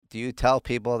Do you tell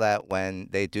people that when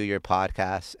they do your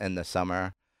podcast in the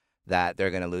summer that they're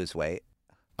going to lose weight?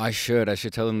 I should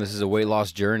tell them this is a weight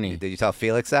loss journey. Did you tell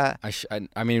Felix that?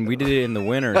 I mean, we did it in the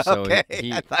winter, so okay.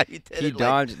 he I thought you did he it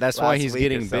dodged. like That's why last he's week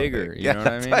getting or something. bigger. You Yeah, know what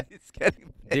I that's mean? why he's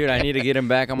getting bigger. Dude, I need to get him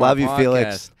back on Love my you, podcast.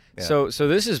 Felix. Yeah. So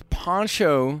this is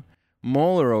Pancho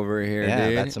Moler over here, Yeah,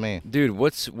 dude. that's me. Dude,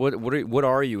 what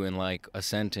are you in like a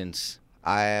sentence?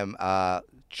 I am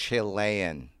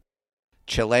Chilean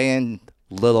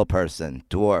little person,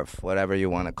 dwarf, whatever you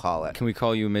want to call it. Can we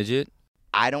call you a midget?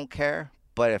 I don't care,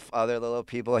 but if other little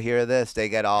people hear this, they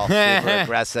get all super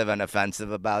aggressive and offensive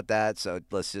about that. So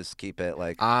let's just keep it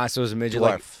like So is a midget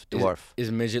dwarf. Is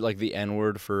midget like the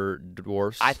N-word for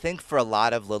dwarfs? I think for a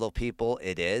lot of little people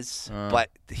it is, but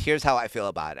here's how I feel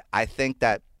about it. I think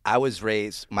that I was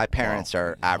raised, my parents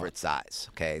are average size,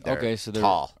 okay? They're so they're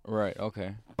tall. Right,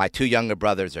 okay. My two younger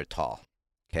brothers are tall,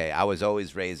 okay? I was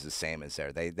always raised the same as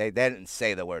they didn't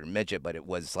say the word midget, but it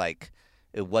was like,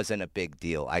 it wasn't a big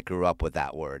deal. I grew up with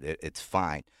that word. It's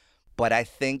fine. But I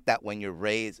think that when you're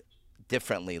raised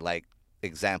differently, like,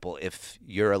 example, if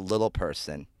you're a little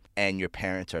person and your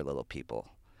parents are little people,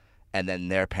 and then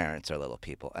their parents are little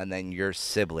people, and then your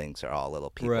siblings are all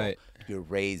little people. Right. You're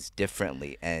raised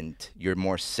differently, and you're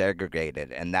more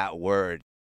segregated, and that word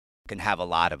can have a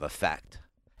lot of effect,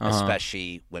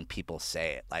 especially when people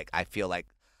say it. Like, I feel like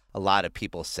a lot of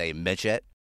people say midget,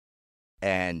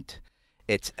 and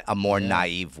it's a more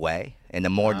naive way,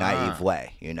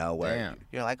 you know, where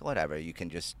you're like, whatever, you can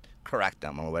just correct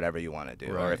them or whatever you want to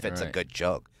do. Or if it's a good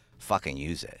joke, fucking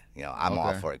use it. You know, I'm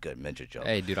all for a good midget joke.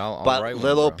 Hey, dude, I'll but write one,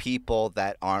 little bro. people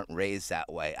that aren't raised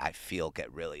that way, I feel,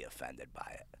 get really offended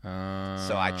by it.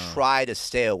 So I try to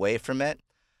stay away from it.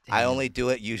 I only do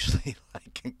it usually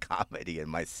like in comedy in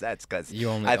my sets because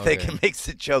I think it makes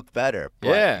the joke better.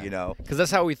 But, you know, because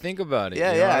that's how we think about it.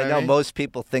 Yeah, you know I know mean? Most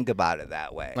people think about it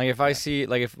that way. Like if I see,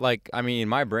 I mean,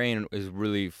 my brain is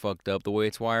really fucked up the way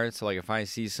it's wired. So like if I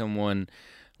see someone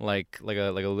like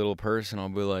a little person, I'll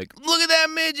be like, look at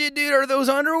that midget, dude. Are those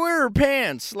underwear or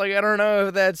pants? Like I don't know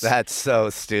if that's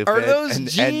so stupid. Are those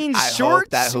jeans, I shorts? Hope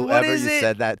that whoever what is you it?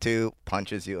 said that to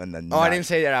punches you in the nuts. Oh, I didn't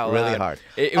say that out loud. Really hard.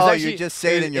 It was actually, you just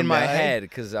say it in your my mind? head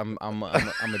because I'm a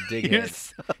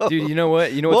dickhead. Dude, you know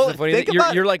what? You know what's the funny thing?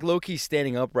 You're like low key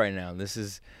standing up right now. This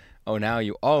is. Oh, now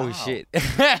you. Oh, shit.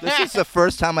 This is the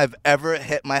first time I've ever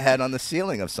hit my head on the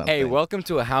ceiling of something. Hey, welcome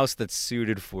to a house that's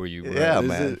suited for you, bro. Yeah,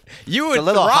 man. You would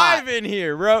thrive in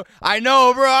here, bro. I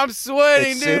know, bro. I'm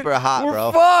sweating, it's dude. Super hot, We're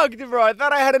bro. fucked, bro. I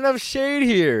thought I had enough shade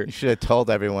here. You should have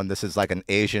told everyone this is like an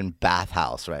Asian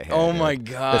bathhouse right here. Oh, my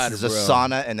God, This is a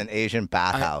sauna and an Asian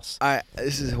bathhouse.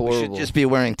 This is horrible. We should just be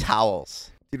wearing towels.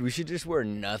 Dude, we should just wear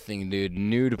nothing, dude.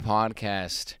 Nude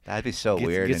podcast. That'd be so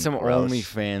weird. Get some gross.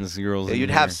 OnlyFans girls. You'd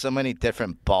in have here. so many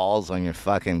different balls on your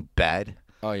fucking bed.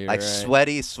 Oh, you're like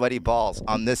right. sweaty balls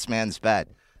on this man's bed.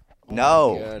 Oh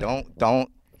No,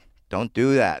 don't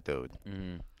do that, dude.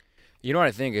 Mm-hmm. You know what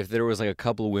I think? If there was like a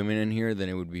couple of women in here, then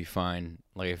it would be fine.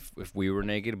 Like if we were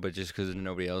naked, but just because there's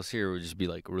nobody else here, it would just be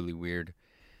like really weird.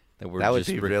 That would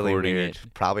be really weird. It.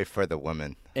 Probably for the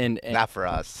women, and not for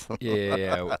us.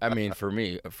 yeah. I mean, for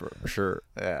me, for sure.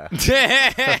 Yeah.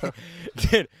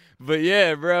 But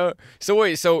yeah, bro. So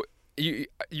wait, so you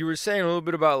were saying a little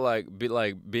bit about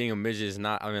being a midget is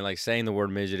not. I mean, like saying the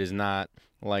word midget is not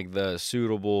like the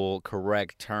suitable,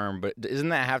 correct term. But doesn't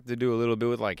that have to do a little bit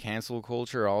with like cancel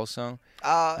culture also?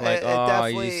 It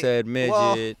definitely, you said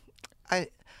midget. Well,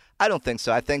 I don't think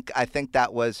so. I think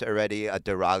that was already a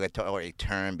derogatory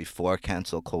term before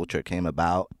cancel culture came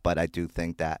about. But I do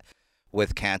think that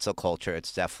with cancel culture,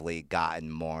 it's definitely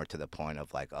gotten more to the point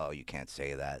of like, oh, you can't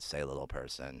say that. Say little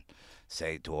person.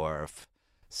 Say dwarf.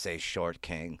 Say short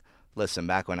king. Listen,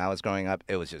 back when I was growing up,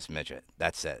 it was just midget.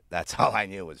 That's it. That's all I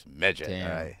knew was midget. Damn.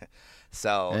 Right?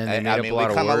 So I mean,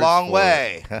 we've come a long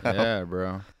way. Yeah,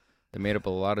 bro. They made up a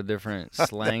lot of different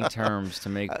slang terms to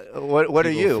make. What are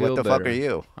you? What the fuck better. are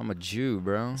you? I'm a Jew,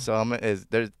 bro. So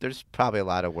there's probably a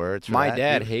lot of words. For My that.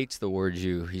 dad hates the word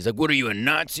Jew. He's like, "What are you, a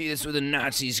Nazi? That's what the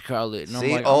Nazis call it." And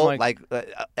See, I'm like,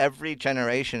 every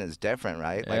generation is different,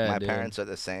 right? Yeah, like my dude. parents are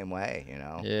the same way, you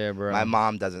know. Yeah, bro. My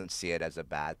mom doesn't see it as a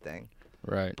bad thing,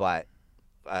 right? But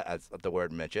as the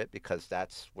word midget, because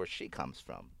that's where she comes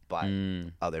from. But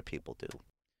other people do.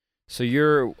 So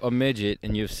you're a midget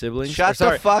and you have siblings? Shut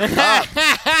the fuck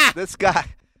up. This guy.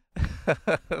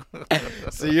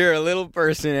 So you're a little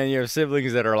person and you have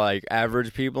siblings that are like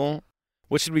average people.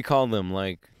 What should we call them?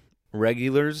 Like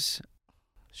regulars?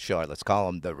 Sure, let's call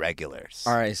them the regulars.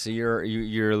 All right, so you're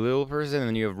a little person and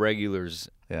then you have regulars.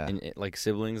 Yeah. And like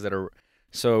siblings that are.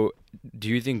 So do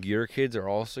you think your kids are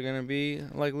also gonna be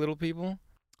like little people?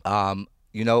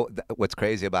 You know, what's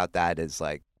crazy about that is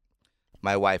like,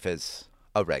 my wife is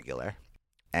a regular,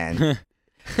 and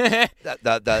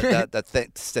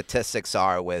the statistics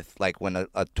are with like when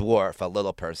a dwarf, a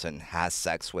little person, has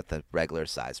sex with a regular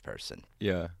sized person.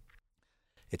 Yeah.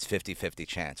 It's 50-50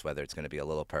 chance whether it's going to be a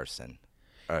little person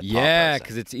or a tall Yeah, person.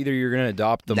 because it's either you're gonna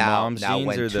adopt the mom's now genes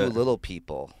when or two the little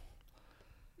people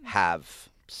have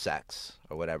sex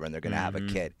or whatever, and they're going to have a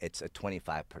kid, it's a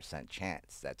 25%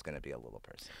 chance that's going to be a little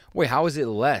person. Wait, how is it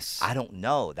less? I don't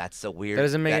know. That's a weird. That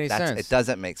doesn't make any sense. It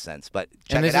doesn't make sense. But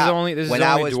check and this it out. This when is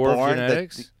I only was dwarf born,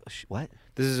 genetics. What?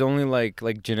 This is only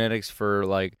like genetics for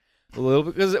like a little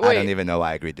bit. Because I don't even know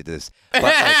why I agreed to this. But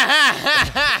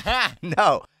like,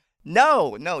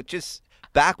 no. Just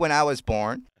back when I was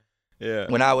born. Yeah.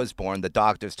 When I was born, the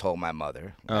doctors told my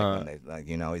mother, when they,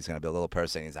 he's going to be a little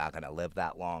person. He's not going to live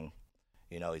that long.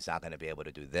 He's not going to be able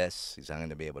to do this. He's not going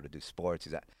to be able to do sports.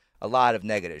 A lot of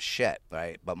negative shit,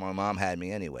 right? But my mom had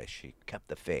me anyway. She kept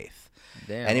the faith.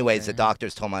 Damn, Anyways, the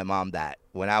doctors told my mom that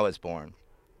when I was born,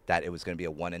 that it was going to be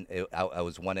I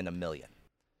was 1 in a million.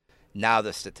 Now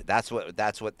that's what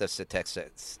the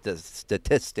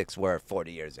statistics were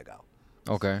 40 years ago.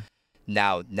 Okay.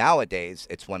 Nowadays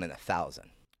it's 1 in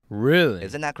 1,000. Really?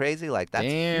 Isn't that crazy? Like, that's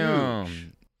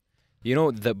Damn.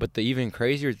 huge. But the even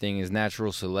crazier thing is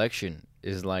natural selection.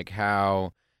 Is like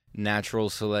how natural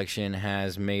selection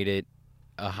has made it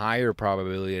a higher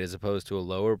probability as opposed to a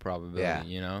lower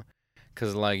probability. Yeah.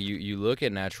 Because like you look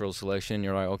at natural selection,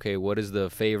 you're like, okay, what is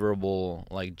the favorable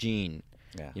like gene?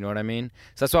 Yeah. You know what I mean?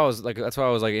 So that's why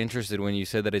I was interested when you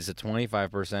said that it's a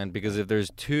 25%, because if there's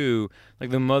two,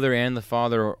 like the mother and the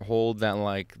father hold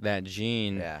that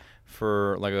gene. Yeah.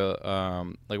 For like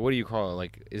a what do you call it?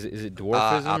 Like is it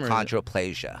dwarfism?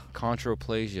 Achondroplasia.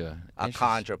 Achondroplasia.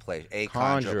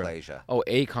 Achondroplasia. Oh,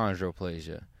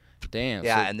 achondroplasia. Damn.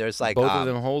 Yeah, so and there's like both of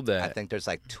them hold that. I think there's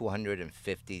like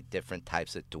 250 different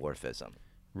types of dwarfism.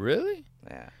 Really?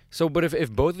 Yeah. So, but if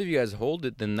both of you guys hold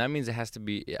it, then that means it has to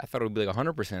be. I thought it would be like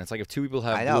 100%. It's like if two people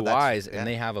have blue eyes and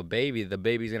they have a baby, the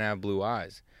baby's gonna have blue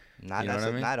eyes. Not you know what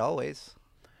I mean? Not always.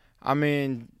 I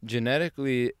mean,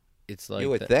 genetically. It's like you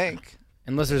would think,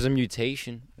 unless there's a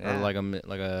mutation or like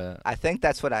a. I think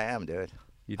that's what I am, dude.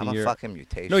 I'm a fucking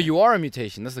mutation. No, you are a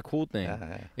mutation. That's the cool thing.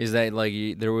 Yeah. Is that like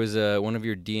there was one of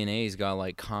your DNAs got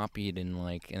like copied and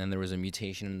then there was a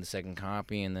mutation in the second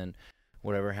copy, and then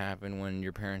whatever happened when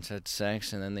your parents had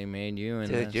sex and then they made you.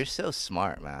 And dude, you're so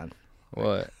smart, man.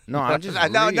 What? No, I'm just.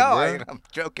 I'm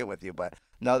joking with you, but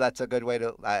no, that's a good way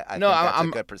to. I think that's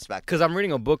a good perspective. Because I'm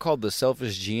reading a book called The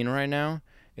Selfish Gene right now.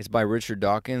 It's by Richard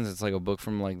Dawkins. It's like a book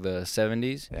from like the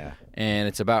 70s. Yeah. And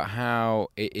it's about how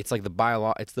it's like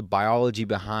it's the biology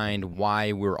behind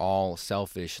why we're all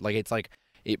selfish. Like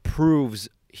it proves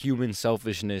human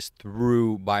selfishness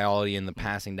through biology and the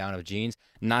passing down of genes,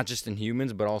 not just in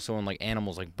humans, but also in like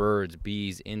animals like birds,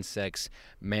 bees, insects,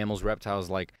 mammals, reptiles.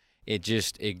 Like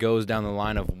it goes down the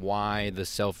line of why the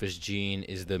selfish gene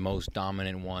is the most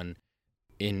dominant one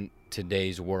in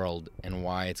today's world and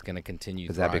why it's going to continue.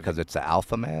 Is that because it's an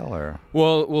alpha male or?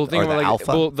 Well, think about like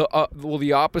alpha.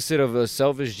 The opposite of a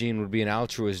selfish gene would be an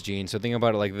altruist gene. So think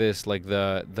about it like this: like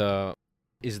the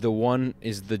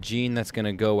gene that's going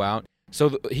to go out.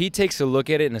 So he takes a look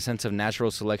at it in a sense of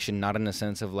natural selection, not in a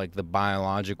sense of like the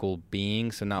biological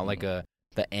being. So not like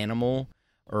the animal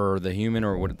or the human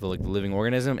or the living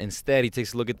organism. Instead, he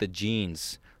takes a look at the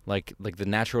genes, like the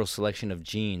natural selection of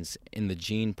genes in the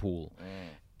gene pool.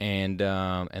 And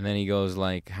then he goes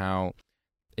like how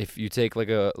if you take like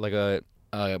a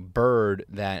bird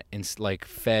that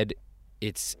fed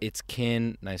its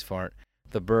kin, nice fart.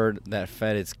 The bird that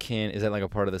fed its kin, is that like a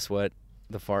part of the sweat?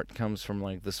 The fart comes from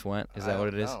like the sweat. Is that what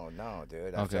it is? No,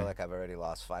 dude. I feel like I've already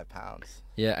lost 5 pounds.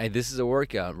 Yeah, this is a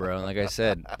workout, bro. Like I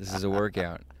said, this is a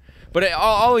workout. But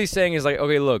all he's saying is like,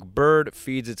 okay, look, bird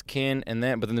feeds its kin,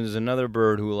 but then there's another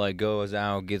bird who like goes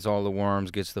out, gets all the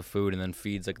worms, gets the food, and then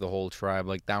feeds like the whole tribe.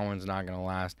 Like that one's not gonna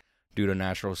last due to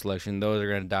natural selection. Those are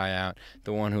gonna die out.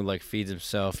 The one who like feeds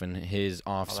himself and his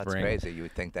offspring. Oh, that's crazy. You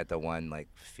would think that the one like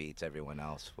feeds everyone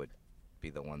else would be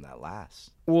the one that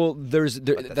lasts. Well,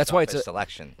 that's why it's a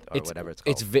selection or whatever it's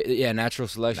called. Natural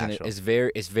selection is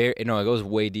very. It goes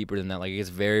way deeper than that. Like it's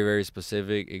very, very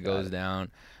specific. It goes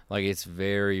down. Like it's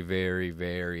very, very,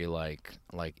 very like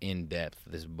in depth.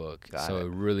 This book, it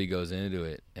really goes into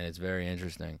it, and it's very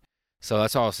interesting. So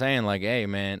that's all I was saying. Like, hey,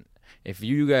 man, if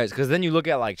you guys, because then you look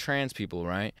at like trans people,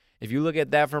 right? If you look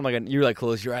at that from like you're like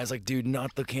close your eyes, like, dude,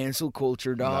 not the cancel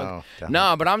culture, dog.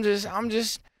 No, but I'm just.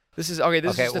 This is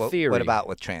just a theory. What about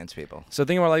with trans people? So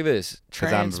think about it like this.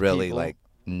 Because I'm really people, like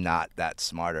not that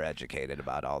smart or educated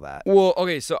about all that. Well,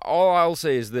 okay, so all I'll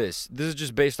say is this. This is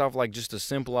just based off, like, just a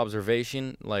simple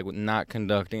observation, like, not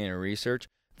conducting any research.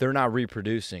 They're not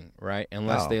reproducing, right?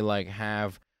 Unless they, like,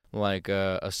 have, like,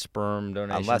 a sperm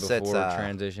donation before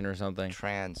transition or something.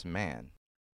 Trans man.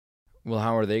 Well,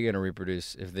 how are they going to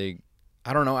reproduce if they...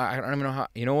 I don't know. I don't even know how...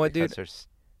 You know what, dude? Because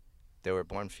they were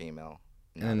born female,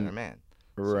 now they're a man.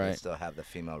 So Right. they still have the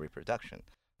female reproduction,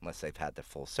 unless they've had the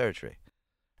full surgery.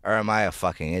 Or am I a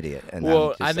fucking idiot? And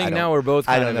well, I think now we're both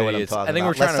kind of idiots. I think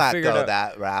we're trying to figure out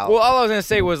that route. Well, all I was going to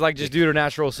say was, like, just due to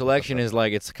natural selection is,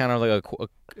 like, it's kind of like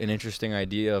an interesting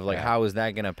idea of, like, how is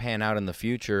that going to pan out in the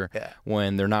future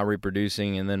when they're not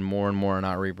reproducing and then more and more are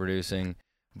not reproducing.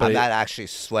 But I'm not actually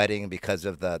sweating because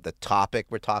of the topic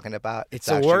we're talking about. It's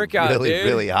a workout, really, dude.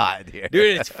 really hot here.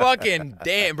 Dude, it's fucking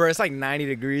damn, bro. It's like 90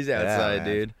 degrees outside,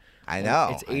 dude. I know.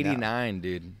 It's 89,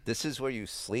 dude. This is where you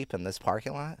sleep in this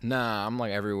parking lot? Nah, I'm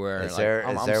like everywhere. Is there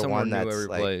I'm there somewhere one new that's every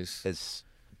like, place. is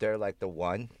there like the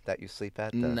one that you sleep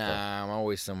at? Nah, I'm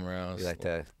always somewhere else. You like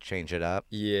to change it up?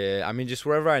 Yeah, I mean, just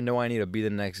wherever I know I need to be the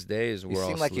next day is where I'll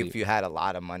You seem like sleep. if you had a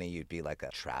lot of money, you'd be like a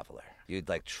traveler. You'd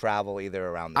like travel either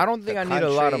around the I don't think I need a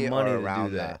lot of money to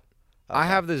do that. I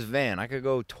have this van. I could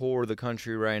go tour the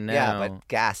country right now. Yeah, but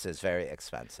gas is very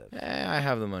expensive. I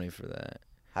have the money for that.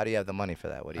 How do you have the money for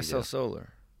that? What do you do? I sell solar.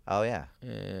 Oh, yeah.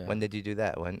 Yeah. When did you do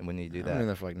that? When did you do that? I've been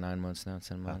there for like 9 months now,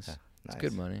 10 months. Okay. It's Nice.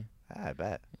 good money. I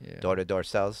bet. Yeah. Door-to-door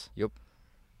sales? Yep.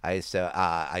 I used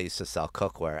to sell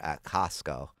cookware at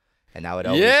Costco, and I would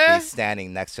always be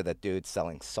standing next to the dude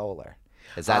selling solar.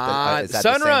 Is that the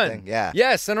same thing? Yeah.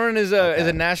 Yeah, Sunrun is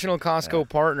a national Costco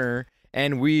partner,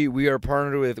 and we are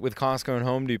partnered with Costco and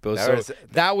Home Depot.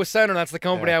 That was Sunrun. That's the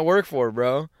company I work for,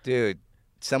 bro. Dude,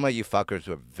 some of you fuckers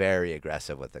were very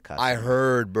aggressive with the customers. I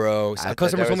heard, bro. A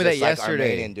customer told me that yesterday. Like,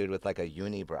 Armenian dude with like a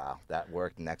unibrow that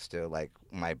worked next to like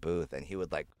my booth, and he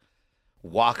would like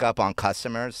walk up on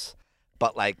customers,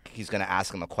 but like he's gonna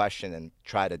ask them a question and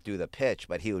try to do the pitch,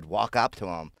 but he would walk up to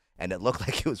him. And it looked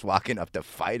like he was walking up to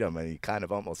fight him, and he kind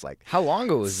of almost like how long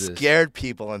ago was this? Scared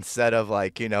people instead of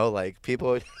like like people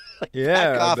would like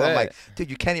back off. I'm like, dude,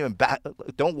 you can't even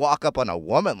don't walk up on a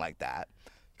woman like that.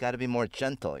 You got to be more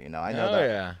gentle, I know that.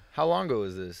 Yeah. How long ago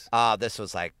was this? This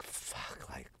was like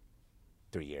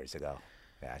 3 years ago.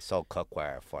 Yeah, I sold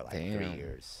cookware for like 3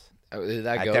 years. Oh, did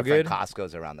that at go different good?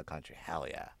 Costco's around the country. Hell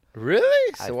yeah.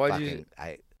 Really? So why'd you?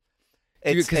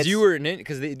 Because you're an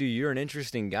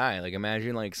interesting guy. Like,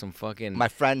 imagine like some fucking. My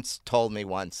friends told me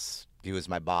once, he was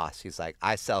my boss. He's like,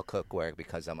 I sell cookware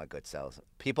because I'm a good salesman.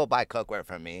 People buy cookware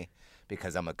from me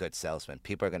because I'm a good salesman.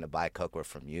 People are gonna buy cookware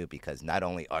from you because not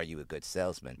only are you a good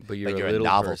salesman, but you're a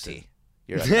novelty.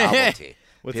 You're a novelty.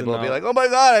 People will be like, oh my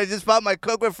God, I just bought my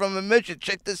cookware from a midget.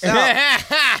 Check this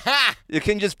out. You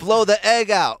can just blow the egg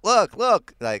out. Look.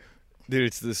 Like. Dude,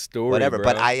 it's the story, whatever.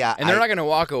 Bro. But and they're not gonna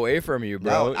walk away from you,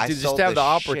 bro. No, I just have the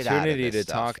opportunity to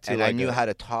stuff. talk to. And like I knew how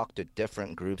to talk to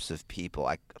different groups of people.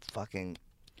 I fucking.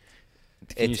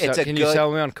 Can you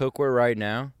sell me on cookware right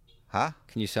now? Huh?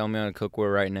 Can you sell me on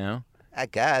cookware right now? I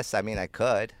guess. I mean, I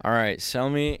could. All right, sell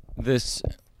me this.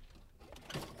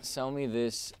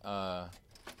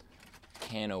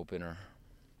 Can opener.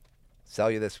 Sell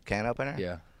you this can opener?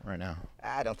 Yeah, right now.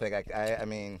 I don't think I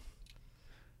mean,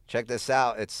 check this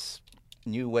out. It's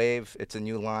new wave. It's a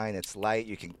new line. It's light.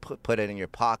 You can put it in your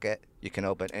pocket. You can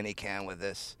open any can with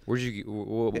this. Where'd you?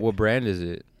 What brand is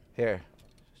it? Here,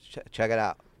 check it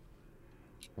out.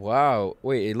 Wow.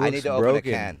 Wait, it looks broken. I need to open a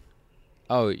can.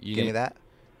 Oh, give me that.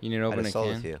 You need to open a can. sold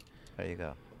it to you. There you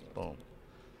go. Boom.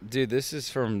 Dude, this is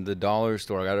from the dollar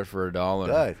store. I got it for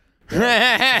 $1.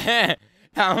 Good.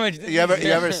 How much? You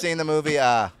ever seen the movie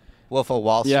Wolf of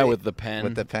Wall Street? Yeah, with the pen.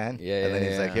 With the pen. Yeah. And then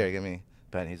he's like, "Here, give me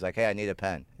a pen." He's like, "Hey, I need a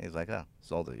pen." He's like, "Oh,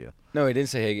 sold it to you." No, he didn't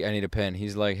say, "Hey, I need a pen."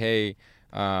 He's like, "Hey,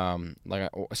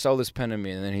 sell this pen to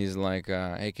me." And then he's like,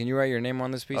 "Hey, can you write your name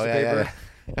on this piece of paper?"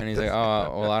 Yeah. And he's like,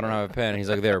 "Oh, well, I don't have a pen." He's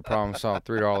like, "There, problem solved.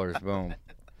 $3. Boom."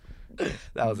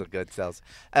 That was a good sales.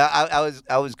 I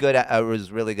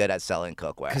was really good at selling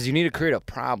cookware. Because you need to create a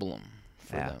problem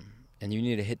for them. And you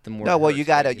need to hit them more. No, well, you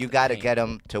gotta get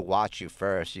them to watch you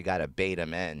first. You gotta bait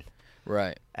them in,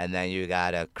 right? And then you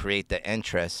gotta create the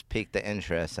interest, pique the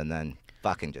interest, and then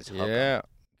fucking just hook them. Yeah,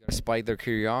 spike their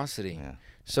curiosity. Yeah.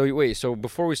 So wait, so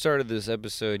before we started this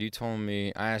episode, you told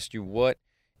me, I asked you what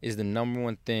is the number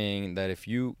one thing that if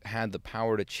you had the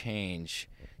power to change,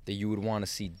 that you would want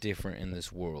to see different in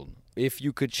this world. If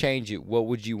you could change it, what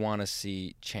would you want to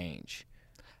see change?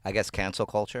 I guess cancel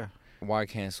culture. Why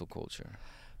cancel culture?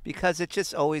 Because it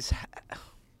just always,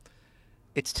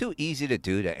 it's too easy to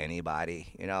do to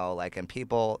anybody, and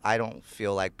people, I don't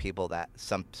feel like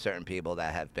some certain people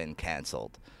that have been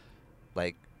canceled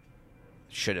like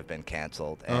should have been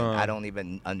canceled, and I don't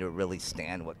even really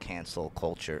stand what canceling.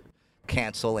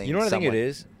 You know what someone, I think it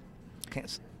is?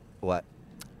 What?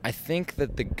 I think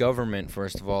that the government,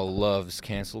 first of all, loves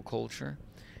cancel culture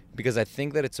because I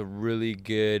think that it's a really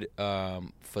good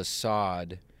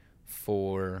facade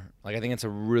for, like, I think it's a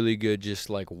really good just,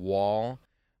 like, wall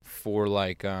for,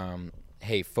 like,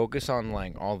 hey, focus on,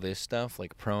 like, all this stuff,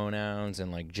 like pronouns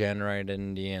and, like, gender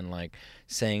identity and, like,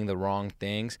 saying the wrong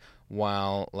things,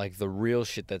 while, like, the real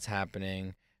shit that's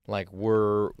happening, like,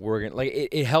 we're gonna, like,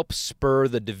 it helps spur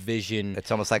the division.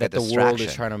 It's almost like that a distraction. the world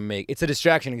is trying to make. It's a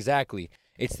distraction, exactly.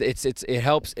 It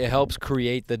helps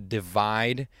create the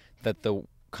divide that the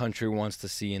country wants to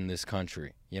see in this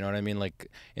country. You know what I mean? Like,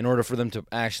 in order for them to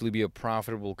actually be a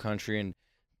profitable country, and,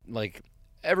 like,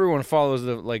 everyone follows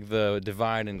the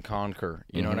divide and conquer.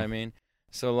 You know what I mean?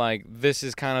 So, like, this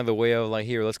is kind of the way of, like,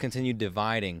 here, let's continue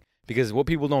dividing. Because what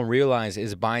people don't realize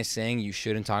is by saying you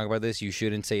shouldn't talk about this, you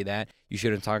shouldn't say that, you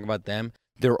shouldn't talk about them,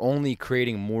 they're only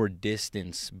creating more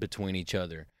distance between each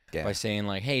other. Yeah. By saying,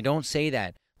 like, hey, don't say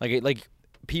that. Like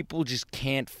people just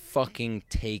can't fucking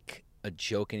take a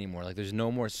joke anymore. Like, there's no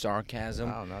more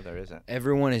sarcasm. Oh, no, there isn't.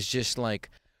 Everyone is just like,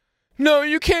 no,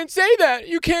 you can't say that.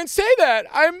 You can't say that.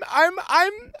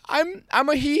 I'm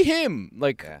a he him.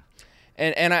 Like, yeah.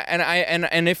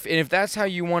 And if that's how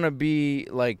you want to be,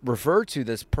 like, referred to,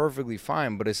 that's perfectly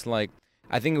fine. But it's like,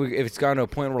 I think if it's gotten to a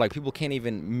point where, like, people can't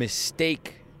even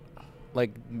mistake, like,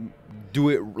 do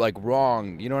it, like,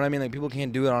 wrong. You know what I mean? Like, people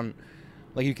can't do it on,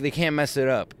 like, they can't mess it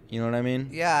up. You know what I mean?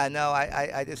 Yeah, no,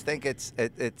 I just think it's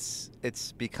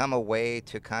become a way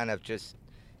to kind of just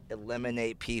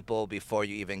eliminate people before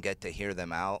you even get to hear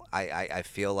them out. I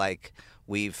feel like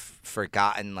we've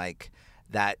forgotten, like,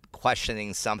 that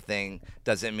questioning something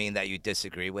doesn't mean that you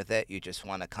disagree with it. You just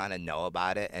want to kind of know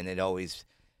about it. And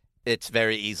it's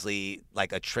very easily,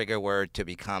 like, a trigger word to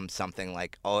become something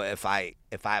like, oh, if I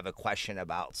have a question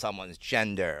about someone's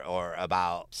gender or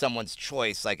about someone's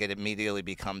choice, like, it immediately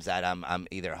becomes that I'm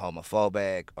either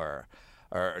homophobic or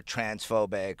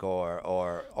transphobic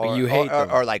or you hate them.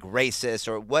 or like racist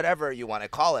or whatever you want to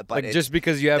call it. But like, just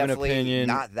because you have an opinion,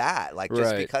 not that. Like,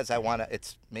 just because I want to.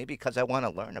 It's maybe because I want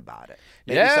to learn about it.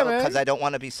 Maybe because I don't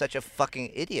want to be such a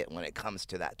fucking idiot when it comes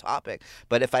to that topic.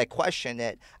 But if I question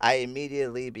it, I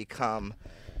immediately become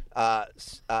like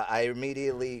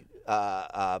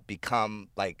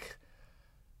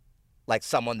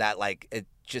someone that, like, it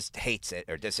just hates it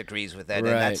or disagrees with it, and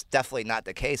that's definitely not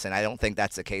the case. And I don't think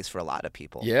that's the case for a lot of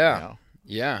people. Yeah, you know?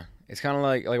 Yeah. It's kind of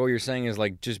like what you're saying is,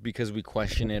 like, just because we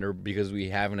question it or because we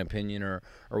have an opinion or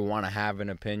want to have an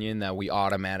opinion, that we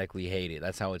automatically hate it.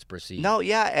 That's how it's perceived. No,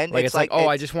 yeah, and like, it's like, oh,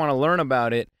 I just want to learn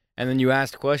about it, and then you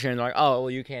ask the question, and they're like, oh,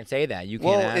 well, you can't say that. You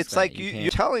can't. Well, it's like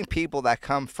you're telling people that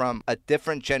come from a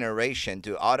different generation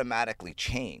to automatically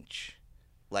change.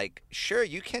 Like, sure,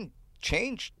 you can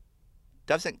change.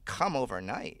 Doesn't come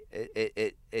overnight.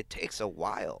 It takes a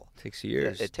while. It takes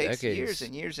years. It takes decades. years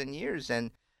and years and years,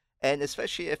 and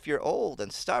especially if you're old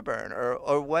and stubborn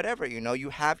or whatever, you know, you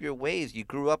have your ways. You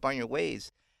grew up on your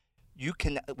ways.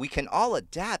 We can all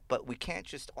adapt, but we can't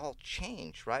just all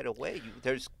change right away.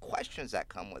 There's questions that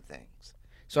come with things.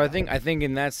 So I think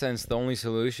in that sense, the only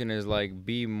solution is, like,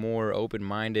 be more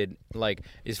open-minded. Like,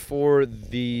 is for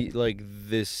these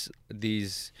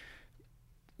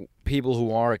people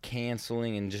who are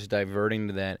canceling and just diverting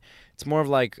to that. It's more of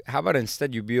like, how about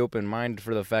instead you be open-minded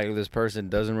for the fact that this person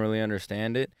doesn't really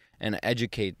understand it, and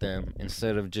educate them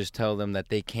instead of just tell them that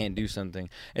they can't do something.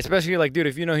 Especially, like, dude,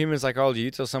 if you know human psychology, you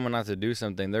tell someone not to do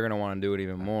something, they're gonna want to do it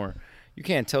even more. You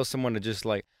can't tell someone to just,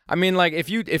 like, I mean, like, if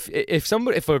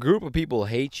a group of people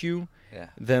hate you,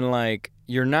 then, like,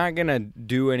 you're not gonna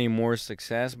do any more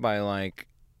success by, like,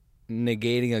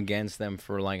 negating against them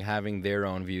for, like, having their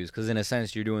own views, because in a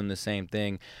sense you're doing the same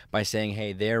thing by saying,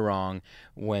 hey, they're wrong,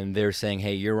 when they're saying,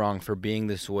 hey, you're wrong for being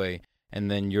this way, and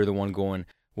then you're the one going,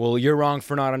 well, you're wrong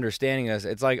for not understanding us.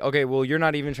 It's like, okay, well, you're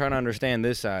not even trying to understand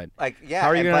this side. Like, yeah, how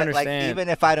are you gonna understand? Like, even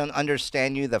if I don't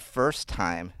understand you the first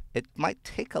time, it might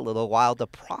take a little while to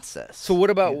process. So what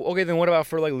about then what about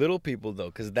for, like, little people though?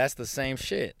 Because that's the same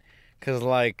shit. Because,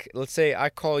 like, let's say I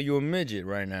call you a midget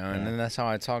right now, and then that's how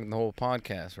I talk the whole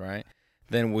podcast, right?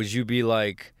 Then would you be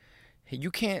like, hey, you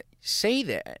can't say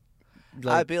that?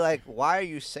 Like, I'd be like, why are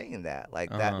you saying that? Like,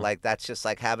 that, like, that's just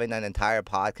like having an entire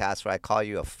podcast where I call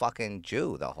you a fucking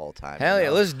Jew the whole time. Hell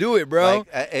yeah, let's do it, bro.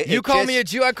 Like, you call me a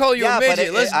Jew, I call you a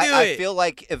midget. Let's do it. I feel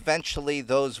like eventually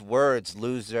those words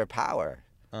lose their power.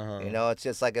 You know, it's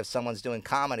just like if someone's doing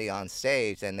comedy on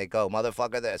stage and they go,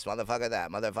 motherfucker this, motherfucker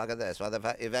that, motherfucker this,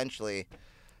 motherfucker. Eventually,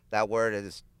 that word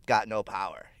has got no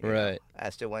power. You know,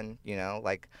 as to when, you know,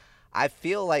 like, I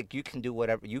feel like you can do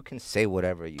whatever, you can say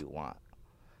whatever you want.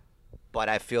 But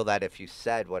I feel that if you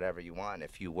said whatever you want,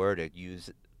 if you were to use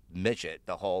midget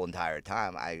the whole entire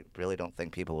time, I really don't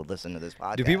think people would listen to this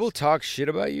podcast. Do people talk shit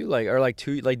about you? Like, or like,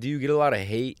 do you get a lot of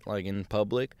hate, like, in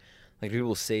public? Like, do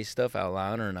people say stuff out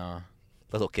loud or nah?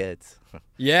 Little kids.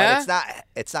 Yeah? But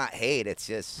it's not hate, it's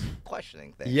just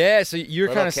questioning things. Yeah, so you're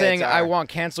Little kind of saying, kids I are- want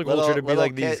cancel culture to be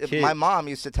like these kids. My mom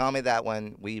used to tell me that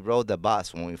when we rode the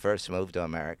bus when we first moved to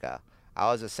America.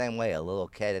 I was the same way, a little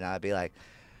kid, and I'd be like,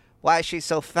 why is she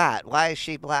so fat? Why is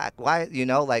she black? Why,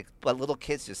 like, but little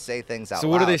kids just say things out loud. So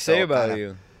what do they say so about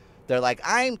you? They're like,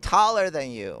 I'm taller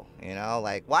than you,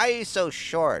 like, why are you so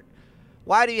short?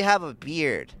 Why do you have a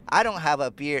beard? I don't have a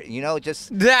beard,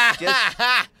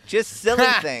 just silly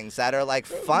things that are like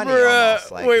funny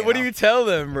almost. Like, wait, what do you tell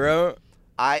them, bro?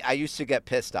 I used to get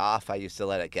pissed off. I used to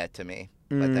let it get to me.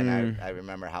 But then I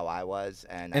remember how I was.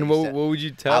 And what would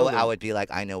you tell them? I would be like,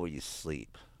 I know where you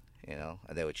sleep. And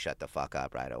they would shut the fuck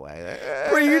up right away.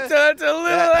 Bro, you tell that to a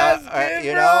little ass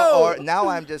kid, bro. Or now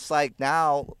I'm just like,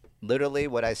 literally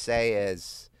what I say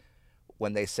is,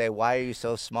 when they say, why are you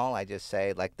so small? I just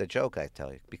say, like the joke I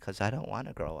tell you, because I don't want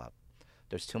to grow up.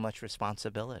 There's too much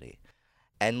responsibility.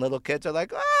 And little kids are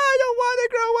like, I don't want to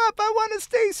grow up. I want to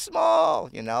stay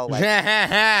small. Like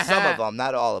some of them,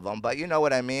 not all of them, but you know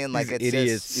what I mean? Like, it's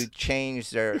idiots. just, you change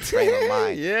their frame of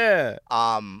mind. Yeah.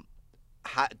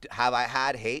 Have I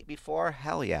had hate before?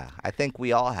 Hell yeah. I think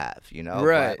we all have,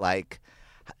 Right. But, like,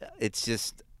 it's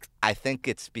just, I think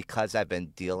it's because I've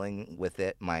been dealing with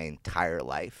it my entire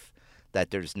life that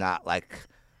there's not, like,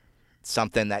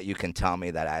 something that you can tell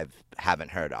me that I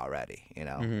haven't heard already,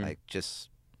 Like, just...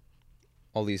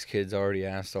 All these kids already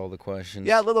asked all the questions.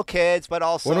 Yeah, little kids, but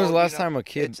also... When was the last time a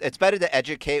kid... It's better to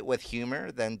educate with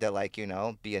humor than to, like,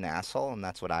 be an asshole, and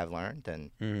that's what I've learned,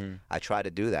 and I try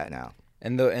to do that now.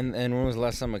 And when was the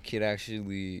last time a kid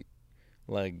actually,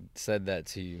 like, said that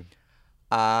to you?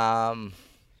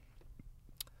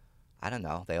 I don't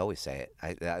know. They always say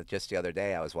it. Just the other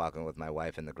day, I was walking with my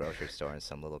wife in the grocery store, and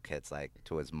some little kid's like,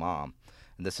 to his mom,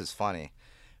 and this is funny,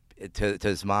 to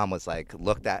his mom was like,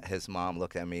 looked at his mom,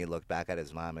 looked at me, looked back at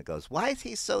his mom, and goes, why is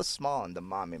he so small? And the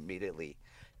mom immediately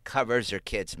covers her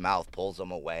kid's mouth, pulls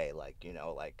him away, like,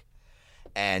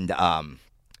 and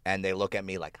they look at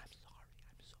me like, I'm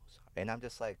so sorry. And I'm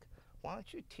just like, why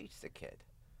don't you teach the kid?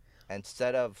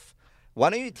 Why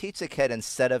don't you teach the kid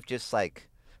instead of just, like,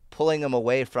 pulling him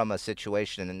away from a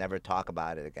situation and never talk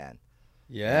about it again?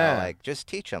 Yeah. Like, just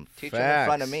teach him. Teach him in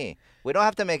front of me. We don't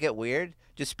have to make it weird.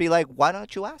 Just be like, why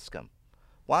don't you ask him?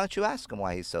 Why don't you ask him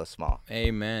why he's so small?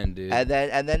 Amen, dude. And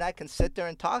then I can sit there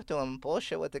and talk to him,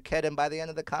 bullshit with the kid, and by the end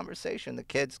of the conversation, the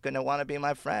kid's gonna want to be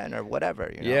my friend or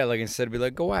whatever. Yeah, like, instead of be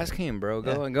like, go ask him, bro.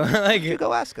 Go. Like, you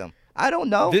go ask him. I don't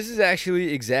know. This is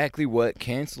actually exactly what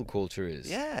cancel culture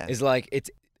is. Yeah. It's like,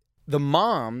 the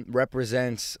mom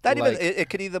represents. It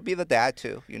could either be the dad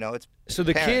too. It's so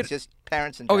the parents, kid. just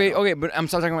parents in general. Okay, but I'm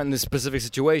talking about in this specific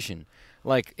situation.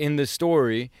 Like, in the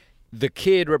story, the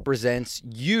kid represents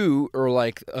you, or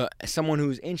like someone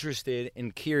who's interested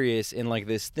and curious in, like,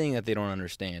 this thing that they don't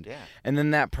understand. Yeah. And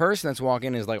then that person that's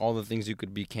walking is like all the things you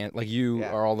could be like you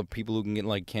Yeah. are all the people who can get,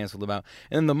 like, canceled about.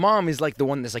 And then the mom is like the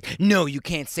one that's like, no, you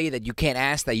can't say that, you can't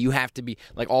ask that, you have to be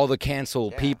like all the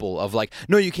cancel people of like,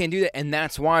 no, you can't do that. And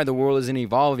that's why the world isn't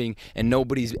evolving and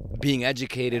nobody's being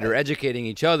educated or educating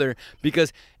each other,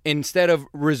 because instead of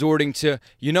resorting to,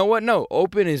 you know what, no,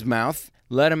 open his mouth.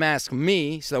 Let him ask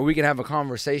me so that we can have a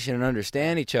conversation and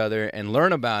understand each other and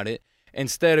learn about it,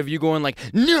 instead of you going like,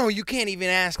 no, you can't even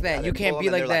ask that. You can't be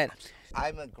like that.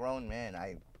 I'm a grown man.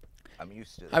 I'm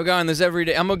used to this. I've gotten this every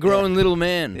day. I'm a grown little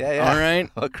man. Yeah. All right?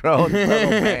 A grown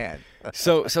little man.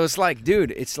 So it's like,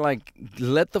 dude, it's like,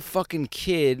 let the fucking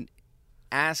kid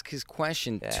ask his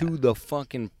question to the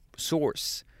fucking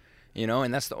source,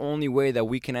 and that's the only way that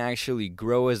we can actually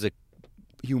grow as a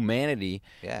humanity.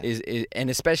 Is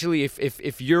and especially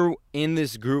if you're in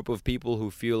this group of people who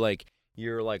feel like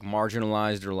you're, like,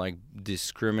 marginalized or, like,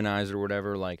 discriminized or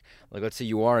whatever, like let's say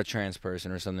you are a trans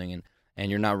person or something,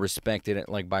 and you're not respected,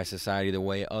 like, by society the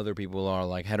way other people are,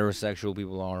 like heterosexual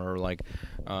people are, or like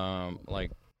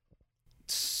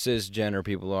cisgender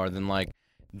people are, then, like,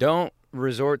 don't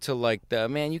resort to, like, the,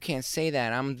 man, you can't say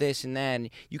that, I'm this and that, and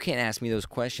you can't ask me those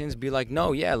questions. Be like,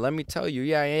 no, yeah, let me tell you,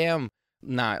 yeah, I am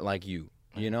not like you.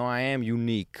 I am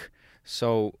unique.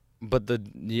 So, so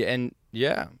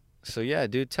yeah,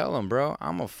 dude, tell him, bro,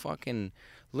 I'm a fucking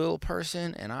little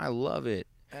person and I love it.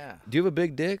 Yeah. Do you have a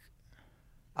big dick?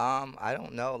 I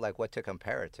don't know, like, what to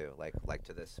compare it to, like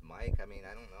to this mic. I mean,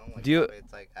 I don't know. Like, Do you?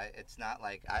 It's like, it's not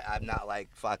like I'm not like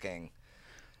fucking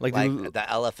Like the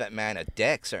Elephant Man of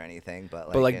dicks or anything, but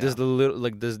like. But like, does the little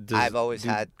like does I've always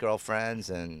had girlfriends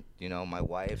and my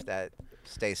wife that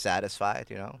stay satisfied.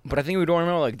 But I think we don't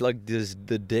remember like does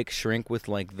the dick shrink with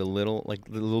like the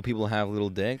little people have little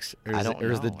dicks, or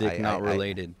is the dick not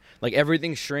related? Like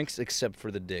everything shrinks except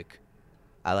for the dick.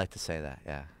 I like to say that,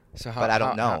 yeah. So but I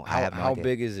don't know. I have no how idea.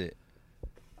 big is it?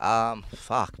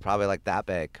 Probably like that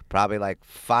big. Probably like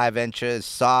 5 inches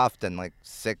soft and like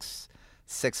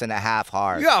 6.5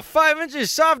 hard. You got 5 inches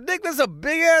soft dick? That's a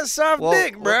big ass soft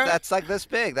dick, bro. Well, that's like this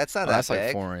big. That's not that that's big.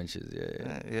 That's like 4 inches.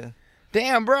 Yeah.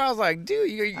 Damn, bro. I was like,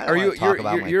 dude,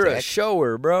 you're a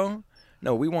shower, bro.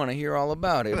 No, we want to hear all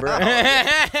about it, bro.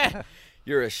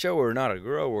 You're a shower, not a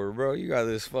grower, bro. You got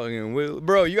this fucking wheel,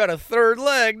 bro. You got a third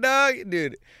leg, dog,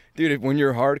 dude. When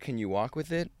you're hard, can you walk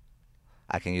with it?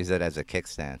 I can use it as a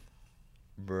kickstand.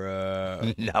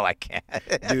 Bruh. No, I can't.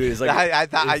 Dude, it's like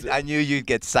I knew you'd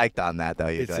get psyched on that though.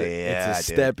 It's a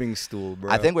stepping stool,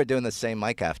 bro. I think we're doing the same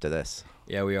mic after this.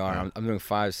 Yeah, we are. I'm doing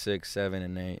 5, 6, 7,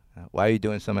 and 8. Why are you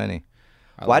doing so many?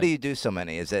 Why do you do so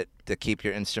many? Is it to keep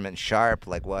your instrument sharp?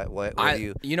 Like what do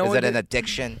you? Is it an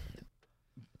addiction?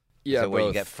 Yeah, is it where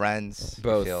you get friends?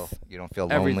 Both. You don't feel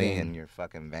lonely in your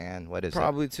fucking van. What is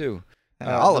Probably two.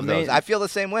 All of those. I feel the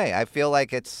same way. I feel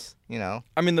like it's,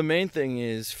 I mean, the main thing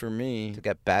is, for me, to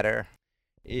get better,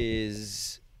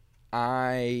 is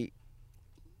I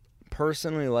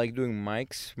personally like doing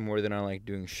mics more than I like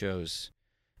doing shows,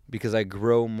 because I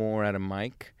grow more at a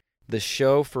mic. The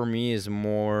show for me is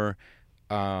more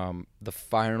the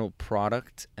final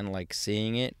product and like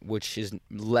seeing it, which is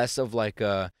less of like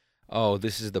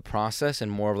this is the process and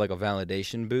more of like a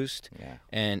validation boost. Yeah.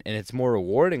 And it's more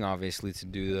rewarding, obviously, to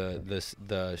do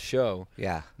the show.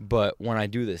 Yeah. But when I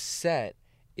do the set,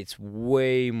 it's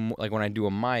way more like, when I do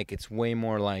a mic, it's way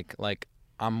more like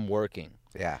I'm working.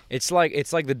 Yeah. It's like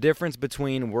the difference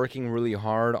between working really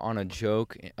hard on a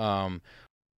joke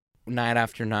night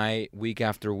after night, week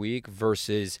after week,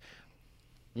 versus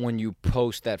when you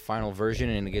post that final version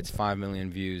and it gets 5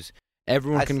 million views.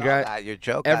 Everyone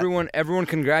Everyone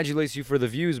congratulates you for the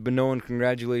views, but no one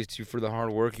congratulates you for the hard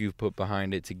work you've put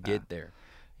behind it to get there.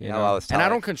 You know? And I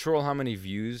don't control how many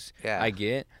views I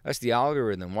get. That's the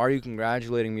algorithm. Why are you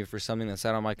congratulating me for something that's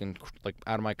out of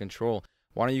my control?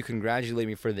 Why don't you congratulate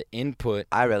me for the input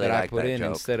that I put in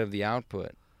joke. Instead of the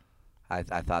output? I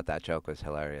thought that joke was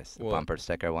hilarious. The bumper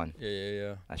sticker one.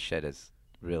 Yeah. That shit is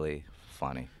really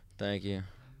funny. Thank you.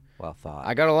 Well thought.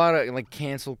 I got a lot of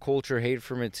cancel culture hate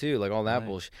from it too, all that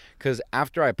bullshit. Because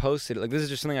after I posted it, this is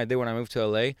just something I did when I moved to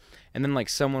LA, and then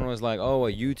someone was like, "Oh,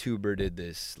 a YouTuber did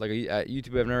this, a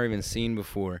YouTuber I've never even seen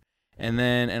before," and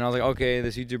I was like, "Okay,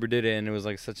 this YouTuber did it," and it was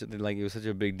it was such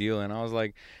a big deal, and I was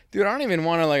like, "Dude, I don't even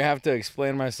want to have to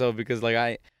explain myself, because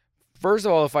first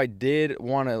of all, if I did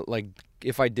want to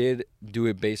if I did do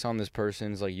it based on this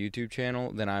person's YouTube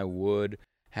channel, then I would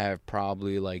have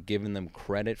probably given them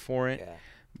credit for it." Yeah.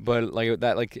 But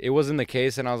it wasn't the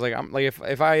case, and I was like,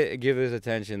 if I give this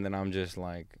attention, then I'm just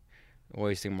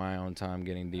wasting my own time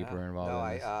getting deeper involved. No,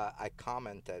 in this. I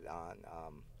commented on.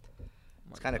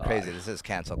 It's kind of crazy. This is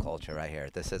cancel culture right here.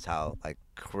 This is how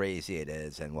crazy it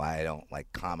is, and why I don't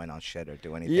comment on shit or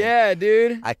do anything. Yeah,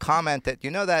 dude. I commented.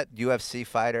 You know that UFC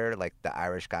fighter, the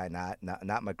Irish guy, not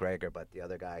McGregor, but the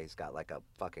other guy. He's got a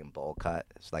fucking bowl cut.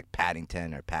 It's like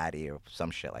Paddington or Patty or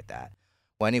some shit like that.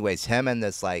 Well, anyways, him and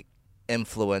this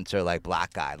influencer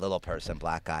black guy, little person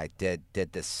black guy did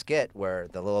this skit where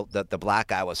the black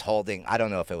guy was holding, I don't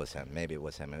know if it was him, maybe it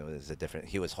was him, it was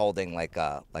he was holding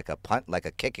a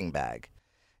kicking bag,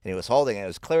 and he was holding it. It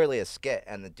was clearly a skit,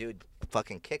 and the dude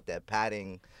fucking kicked it.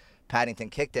 Paddington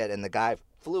kicked it, and the guy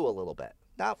flew a little bit,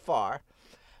 not far,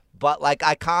 but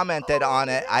I commented on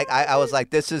it. I was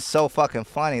like, this is so fucking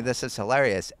funny, this is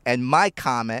hilarious, and my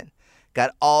comment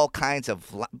got all kinds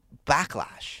of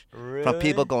backlash from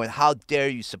people going, "How dare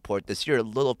you support this? You're a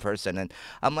little person." And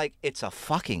I'm like, it's a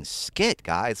fucking skit,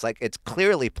 guys. It's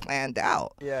clearly planned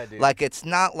out. Yeah, dude. It's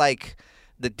not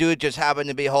the dude just happened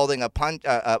to be holding a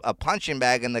punching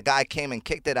bag and the guy came and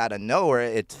kicked it out of nowhere.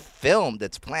 It's filmed.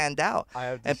 It's planned out.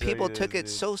 And people took it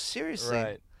so seriously.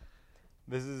 Right.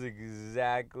 This is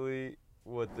exactly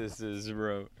what this is,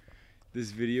 bro. This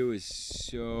video is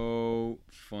so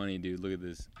funny, dude. Look at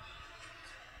this.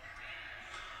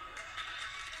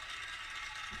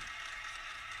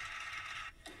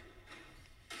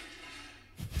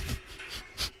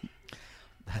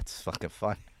 That's fucking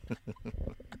funny.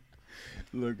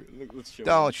 Look, let's show.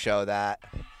 Don't show that.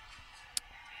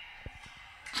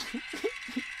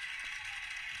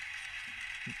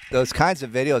 Those kinds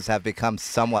of videos have become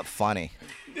somewhat funny.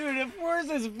 Dude, of course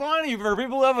it's funny for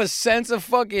people who have a sense of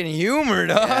fucking humor,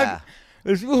 dog. Yeah.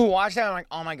 There's people who watch that and I'm like,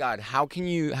 oh my God, how can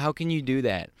you do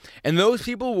that? And those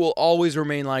people will always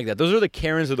remain like that. Those are the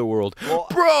Karens of the world. Well,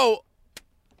 bro,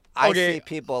 I see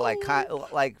people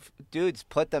like dudes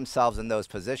put themselves in those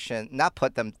positions. Not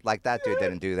put them like that dude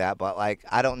didn't do that, but like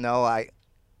I don't know.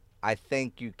 I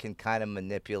think you can kind of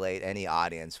manipulate any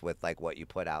audience with like what you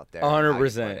put out there.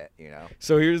 100%. You know.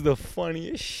 So here's the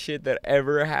funniest shit that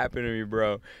ever happened to me,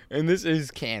 bro. And this is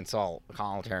cancel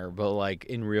culture, but like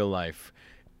in real life.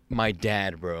 My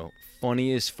dad, bro,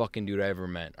 funniest fucking dude I ever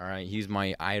met, all right? He's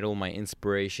my idol, my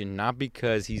inspiration, not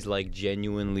because he's, like,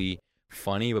 genuinely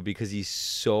funny, but because he's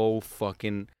so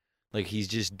fucking, like, he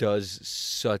just does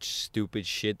such stupid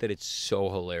shit that it's so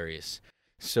hilarious.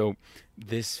 So,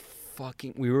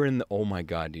 we were in the, oh my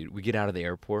God, dude, we get out of the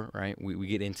airport, right? We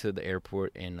get into the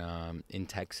airport in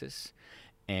Texas,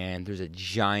 and there's a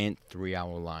giant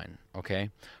 3-hour line, okay?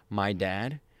 My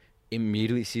dad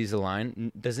immediately sees the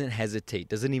line, doesn't hesitate,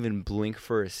 doesn't even blink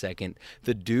for a second.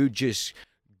 The dude just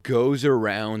goes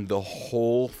around the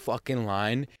whole fucking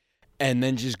line and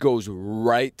then just goes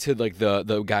right to like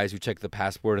the guys who check the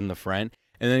passport in the front,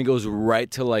 and then it goes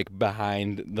right to like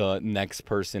behind the next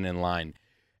person in line.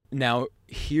 Now,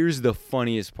 here's the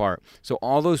funniest part. So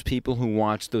all those people who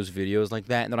watch those videos like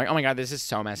that, and they're like, oh my God, this is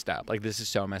so messed up. Like, this is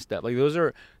so messed up. Like,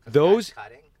 those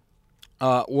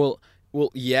Well,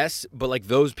 yes, but like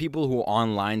those people who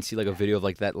online see like a video of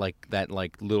like that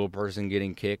little person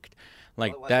getting kicked,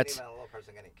 like that's even a little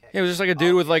person getting kicked. it was just like a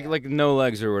dude with like no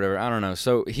legs or whatever. I don't know.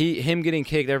 So him getting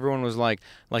kicked, everyone was like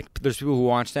there's people who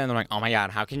watch that and they're like, oh my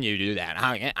God, how can you do that?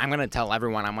 I'm gonna tell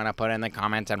everyone. I'm gonna put it in the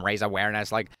comments and raise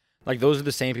awareness. Like those are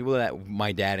the same people that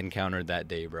my dad encountered that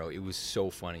day, bro. It was so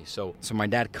funny. So my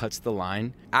dad cuts the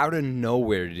line out of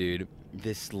nowhere, dude.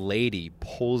 This lady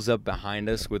pulls up behind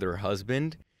us with her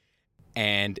husband.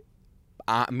 And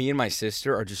me and my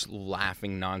sister are just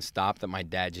laughing nonstop that my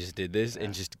dad just did this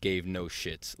and just gave no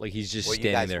shits. Like, he's just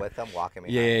standing there. Were you guys with them, walking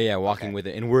behind Yeah, walking with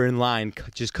it. And we're in line,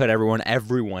 just cut everyone.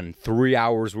 3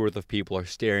 hours worth of people are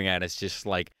staring at us just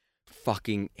like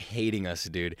fucking hating us,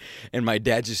 dude. And my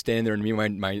dad's just standing there and me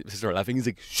and my sister are laughing. He's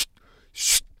like,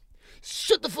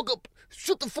 shut the fuck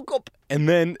up. And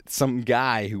then some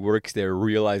guy who works there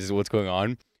realizes what's going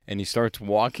on and he starts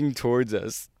walking towards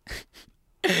us.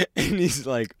 And he's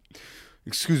like,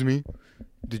 excuse me,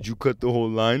 did you cut the whole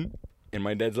line? And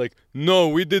my dad's like, no,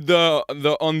 we did the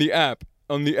on the app.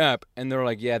 And they're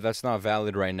like, yeah, that's not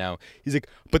valid right now. He's like,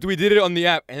 but we did it on the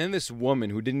app. And then this woman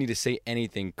who didn't need to say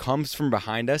anything comes from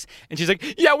behind us and she's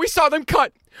like, yeah, we saw them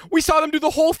cut. We saw them do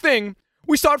the whole thing.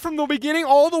 We saw it from the beginning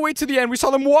all the way to the end. We saw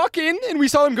them walk in and we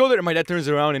saw them go there. And my dad turns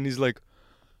around and he's like,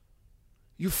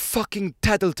 you fucking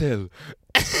tattletale.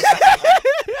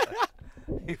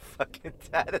 You fucking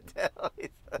tattletale.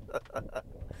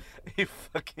 You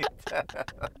fucking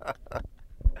tattletale. But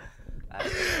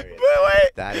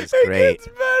wait, that is It great. gets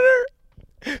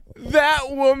better.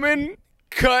 That woman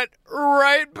cut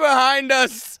right behind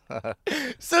us.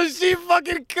 So she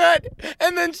fucking cut,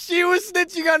 and then she was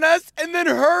snitching on us, and then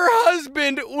her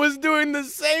husband was doing the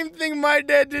same thing my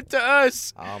dad did to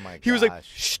us. Oh my gosh. He was like,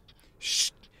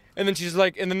 shh. And then she's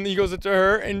like, and then he goes up to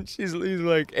her, and he's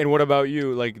like, and what about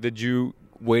you? Like, did you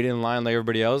wait in line like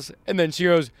everybody else? And then she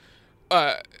goes,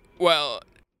 well,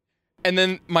 and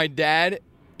then my dad,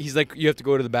 he's like, you have to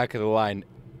go to the back of the line.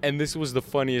 And this was the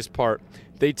funniest part.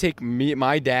 They take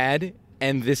my dad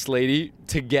and this lady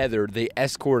together. They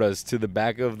escort us to the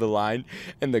back of the line.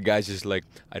 And the guy's just like,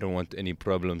 I don't want any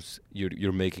problems.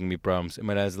 You're making me problems. And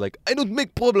my dad's like, I don't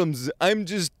make problems. I'm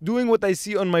just doing what I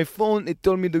see on my phone. It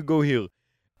told me to go here.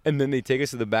 And then they take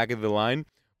us to the back of the line.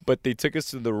 But they took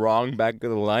us to the wrong back of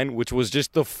the line, which was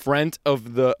just the front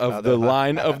of the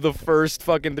line of the first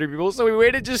fucking 3 people. So we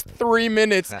waited just 3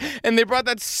 minutes, and they brought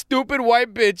that stupid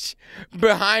white bitch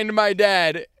behind my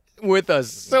dad with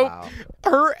us. So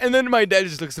and then my dad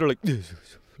just looks at her like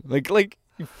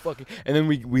you fucking. And then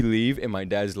we leave, and my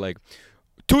dad's like,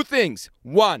 2 things.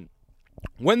 1,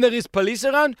 when there is police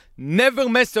around, never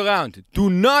mess around.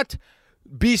 Do not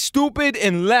be stupid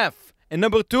and laugh. And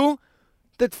number 2.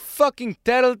 That fucking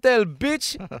tattletale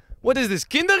bitch. What is this,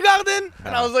 kindergarten?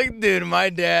 And I was like, dude, my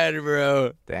dad,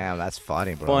 bro. Damn, that's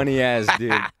funny, bro. Funny ass,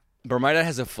 dude. Bro, my dad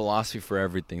has a philosophy for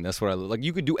everything. That's what I like.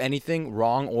 You could do anything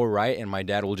wrong or right, and my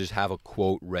dad will just have a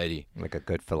quote ready. Like a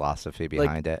good philosophy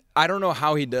behind it. I don't know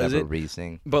how he does it.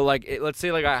 Reasoning. But like, let's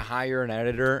say like I hire an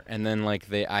editor, and then like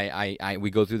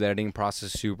we go through the editing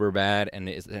process super bad, and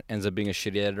it ends up being a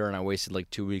shitty editor, and I wasted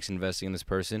like 2 weeks investing in this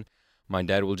person. My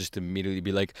dad will just immediately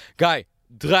be like, guy,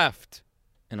 draft.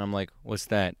 And I'm like, what's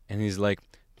that? And he's like,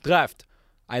 draft.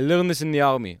 I learned this in the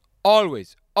army.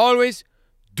 Always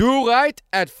do right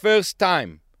at first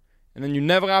time. and then you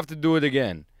never have to do it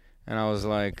again. And I was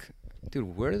like,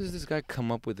 dude, where does this guy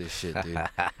come up with this shit, dude?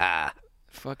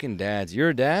 Fucking dads. You're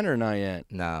a dad or not yet?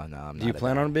 No, I'm not. Do you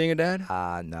plan on being a dad?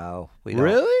 No. We don't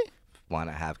Really? want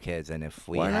to have kids, and if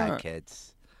we Why had not?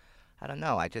 kids, I don't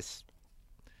know.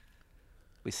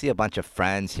 We see a bunch of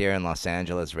friends here in Los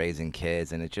Angeles raising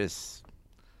kids, and it just,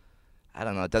 I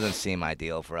don't know. It doesn't seem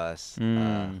ideal for us.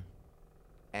 And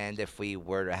if we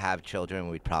were to have children,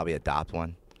 we'd probably adopt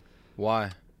one.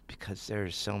 Why? Because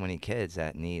there's so many kids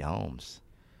that need homes.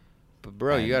 But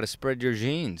bro, you got to spread your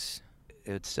genes.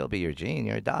 It would still be your gene.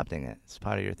 You're adopting it. It's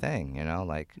part of your thing,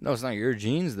 like. No, it's not your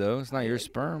genes though. It's not your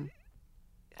sperm.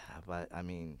 Yeah, but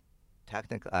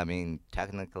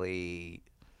technically,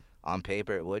 on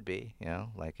paper it would be,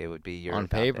 like it would be your On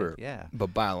adopted, paper. yeah.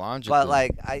 But biologically. But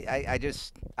like I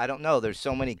don't know. There's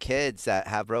so many kids that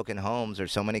have broken homes, or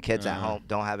so many kids at home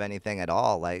don't have anything at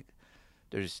all. Like,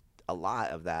 there's a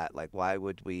lot of that. Like, why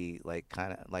would we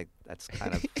that's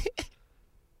kind of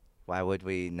why would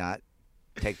we not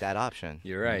take that option?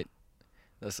 You're right.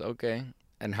 That's okay.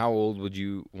 And how old would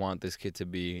you want this kid to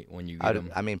be when you get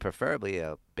him? I mean, preferably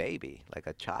a baby, like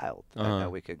a child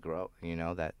that we could grow,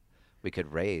 that we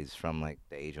could raise from like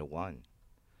the age of 1.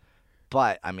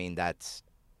 But I mean, it's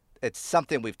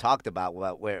something we've talked about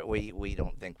where we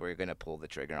don't think we're gonna pull the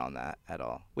trigger on that at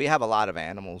all. We have a lot of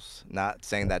animals. Not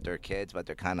saying that they're kids, but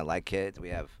they're kind of like kids. We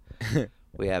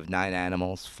have 9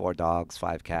 animals, 4 dogs,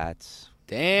 5 cats.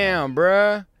 Damn,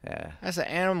 bruh. Yeah. That's an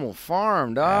animal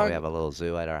farm, Yeah, dog. we have a little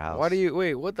zoo at our house.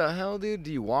 Wait, what the hell, dude?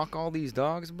 Do you walk all these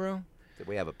dogs, bro?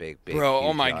 We have a big Bro, oh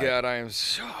huge my yard. God, I am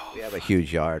so... We have a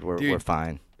huge yard. We're Dude.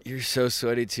 fine. You're so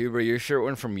sweaty too, bro. Your shirt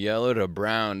went from yellow to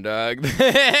brown, dog.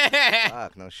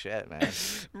 Fuck, no shit, man.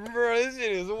 Bro, this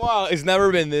shit is wild. It's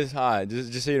never been this hot.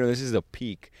 Just so you know, this is a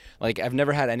peak. Like, I've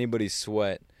never had anybody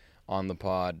sweat on the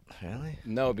pod. Really?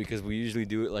 No, because we usually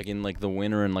do it like in like the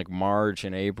winter and like March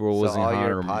and April. So Wasn't all hot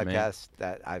your or May. podcasts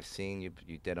that I've seen, you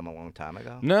did them a long time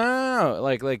ago? No.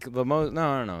 Like the most.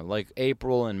 No. Like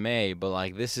April and May, but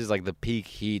like this is like the peak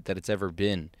heat that it's ever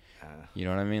been. You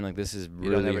know what I mean? Like, this is really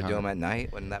You don't ever hot. do them at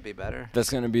night? Wouldn't that be better? That's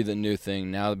gonna be the new thing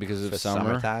now because of For summer.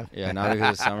 summertime? Yeah, now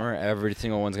because of summer, every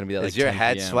single one's gonna be at like Is your 10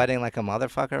 head PM. sweating like a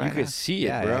motherfucker right now? You could see it,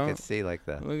 yeah, bro. Yeah, I could see like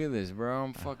that. Look at this, bro.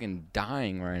 I'm fucking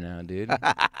dying right now, dude.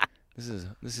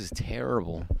 This is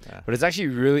terrible. Yeah. But it's actually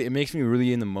really, it makes me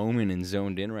really in the moment and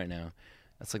zoned in right now.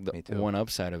 That's like Me the too. one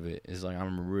upside of it is like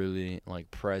I'm really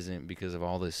like present because of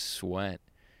all this sweat.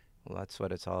 Well, that's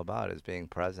what it's all about, is being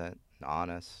present,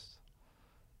 honest,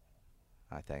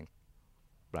 I think.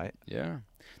 Right? Yeah.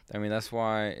 I mean, that's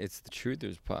why it's the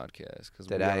Truthers podcast. Cause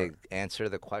Did I answer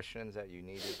the questions that you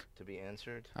needed to be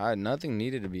answered? Nothing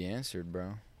needed to be answered,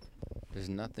 bro. There's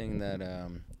nothing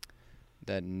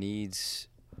that needs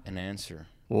an answer.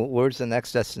 Well, where's the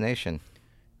next destination?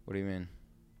 What do you mean?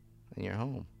 In your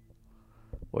home.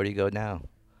 Where do you go now?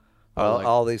 Oh, like-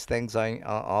 all these things on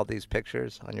all these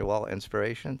pictures on your wall,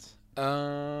 inspirations?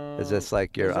 Is this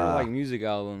like your those are like music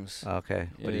albums? Okay.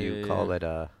 What do Yeah, you yeah, call yeah. it?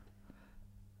 A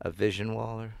vision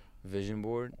wall or? Vision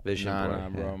board? Vision board, Nah,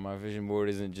 bro. yeah. My vision board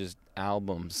isn't just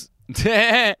albums.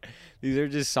 These are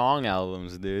just song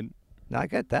albums, dude. No, I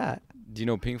get that. Do you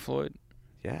know Pink Floyd?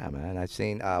 Yeah, man. I've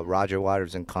seen Roger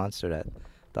Waters in concert at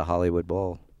the Hollywood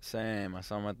Bowl. Same. I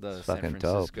saw him at the It's San fucking dope.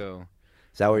 Francisco.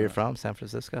 Is that where you're from? San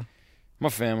Francisco? My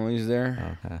family's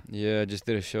there. Okay. Yeah, I just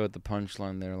did a show at the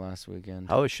Punchline there last weekend.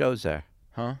 How was shows there?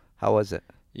 Huh? How was it?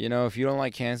 You know, if you don't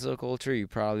like cancel culture, you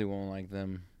probably won't like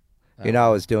them. You know, I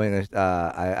was doing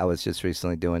I was just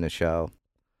recently doing a show,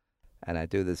 and I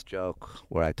do this joke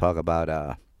where I talk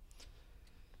about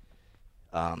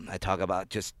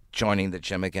just joining the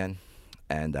gym again,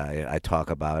 and I talk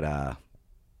about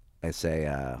I say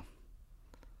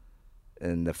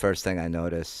and the first thing I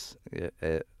notice,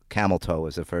 camel toe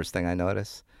was the first thing I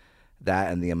noticed,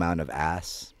 that and the amount of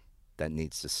ass that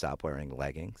needs to stop wearing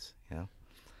leggings,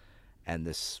 and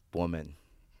this woman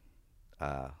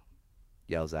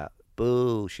yells out,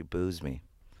 "Boo!" She boos me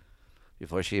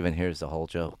before she even hears the whole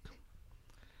joke.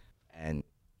 And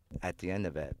at the end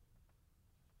of it,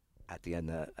 at the end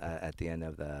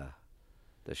of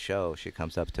the show, she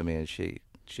comes up to me and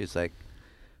she's like,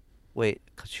 "Wait,"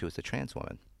 because she was a trans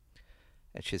woman,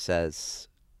 and she says,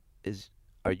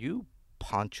 "Are you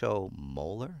Pancho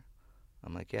Moler?"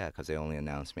 I'm like, "Yeah," because they only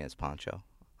announced me as Pancho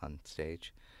on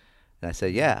stage, and I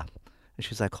said, "Yeah," and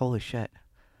she's like, "Holy shit!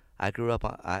 I grew up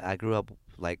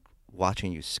like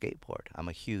watching you skateboard. I'm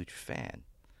a huge fan."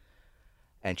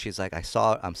 And she's like,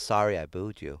 "I'm sorry I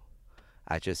booed you.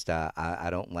 I just I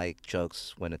don't like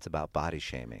jokes when it's about body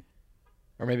shaming."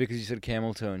 Or maybe because you said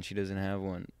camel toe and she doesn't have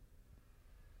one.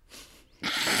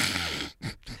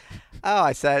 Oh,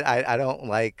 I said I don't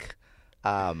like.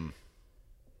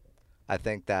 I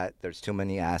think that there's too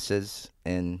many asses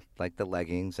in like the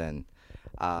leggings, and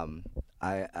I'm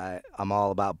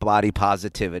all about body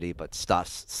positivity, but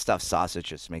stuffed sausage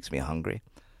just makes me hungry.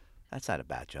 That's not a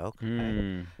bad joke, right?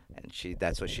 Hmm. And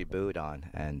that's what she booed on,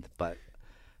 but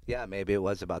yeah, maybe it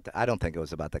was about the. I don't think it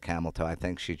was about the camel toe. I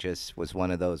think she just was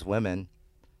one of those women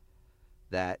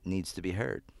that needs to be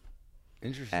heard,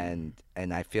 Interesting.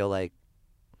 and I feel like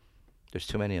there's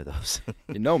too many of those.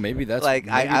 Maybe that's Like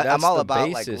maybe I'm that's all the about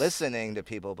like basis. listening to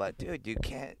people, but dude, you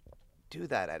can't do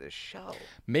that at a show.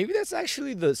 Maybe that's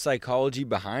actually the psychology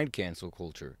behind cancel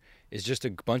culture. It's just a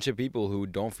bunch of people who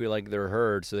don't feel like they're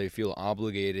heard, so they feel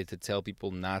obligated to tell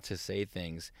people not to say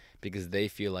things because they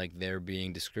feel like they're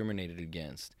being discriminated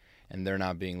against and they're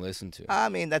not being listened to. I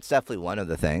mean, that's definitely one of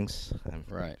the things,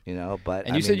 Right. But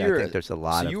And I you said mean, I think there's a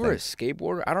lot so of you were a things.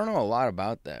 skateboarder? I don't know a lot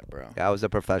about that, bro. I was a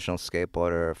professional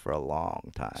skateboarder for a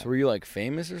long time. So were you like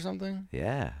famous or something?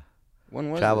 Yeah,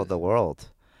 When was traveled this? the world,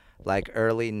 like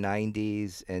early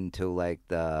 '90s into like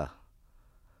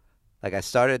I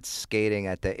started skating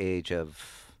at the age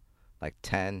of like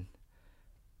 10,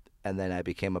 and then I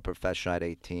became a professional at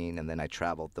 18, and then I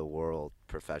traveled the world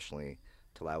professionally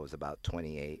till I was about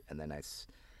 28, and then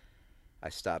I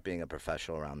stopped being a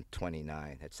professional around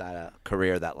 29. It's not a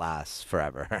career that lasts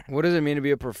forever. What does it mean to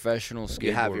be a professional skateboarder?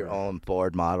 You have your own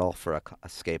board model for a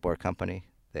skateboard company.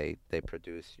 They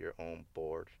produce your own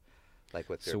board, like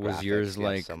with your So was graphics, yours you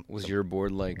have like some- was some- your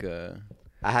board like a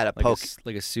I had a like poke.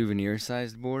 like a souvenir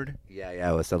sized board? Yeah,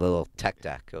 it was a little tech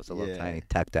deck. It was a little Yeah. tiny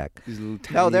tech deck. These little No,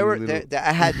 tiny there were little...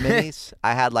 I had minis.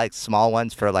 I had like small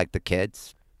ones for like the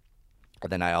kids,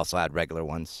 and then I also had regular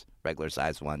ones, regular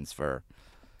sized ones for.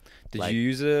 Did like- you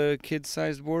use a kid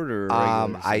sized board or a I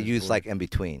regular-sized used board? like in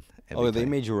between. Oh, they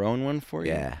made your own one for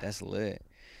you? Yeah. That's lit.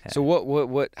 Yeah.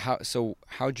 So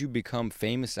how'd you become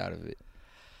famous out of it?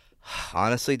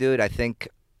 Honestly, dude, I think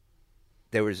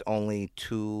there was only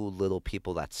two little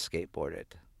people that skateboarded,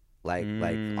 like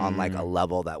on like a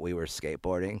level that we were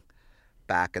skateboarding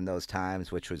back in those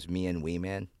times, which was me and Wee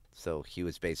Man. So he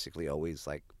was basically always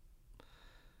like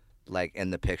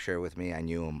in the picture with me. I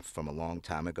knew him from a long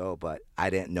time ago, but I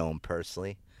didn't know him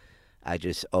personally. I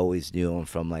just always knew him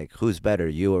from like, who's better,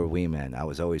 you or Wee Man? I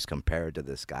was always compared to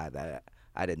this guy that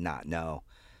I did not know.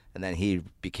 And then he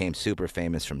became super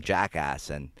famous from Jackass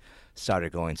and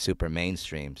started going super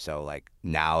mainstream. So like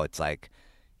now it's like,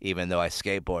 even though I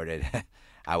skateboarded,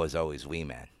 I was always Wee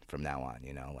Man from now on,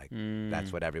 like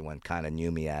that's what everyone kind of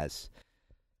knew me as.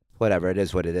 Whatever, it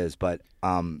is what it is. But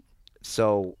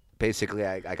so basically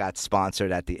I got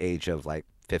sponsored at the age of like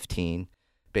 15.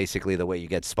 Basically the way you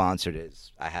get sponsored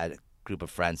is I had a group of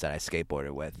friends that I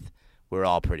skateboarded with. We were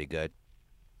all pretty good.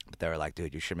 But they were like,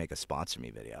 dude, you should make a sponsor me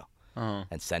video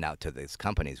and send out to these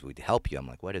companies. We'd help you. I'm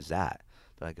like, what is that?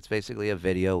 They're like, it's basically a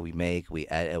video we make, we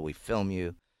edit, we film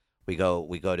you. We go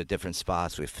to different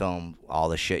spots. We film all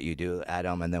the shit you do at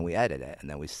them, and then we edit it, and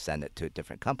then we send it to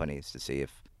different companies to see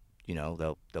if,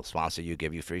 they'll sponsor you,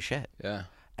 give you free shit. Yeah.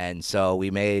 And so we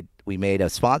made a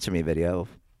sponsor me video,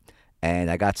 and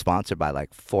I got sponsored by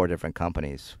like 4 different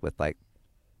companies with like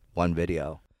one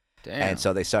video. Damn. And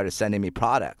so they started sending me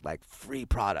product, like free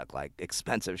product, like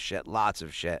expensive shit, lots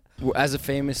of shit. Well, as a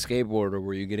famous skateboarder,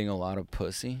 were you getting a lot of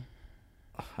pussy?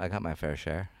 I got my fair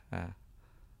share.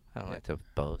 I don't like to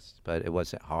boast, but it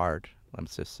wasn't hard.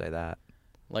 Let's just say that.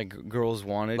 Like girls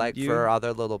wanted Like you? for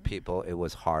other little people, it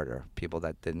was harder. People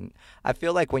that didn't. I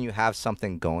feel like when you have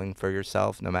something going for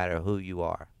yourself, no matter who you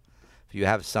are, if you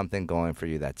have something going for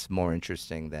you that's more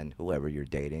interesting than whoever you're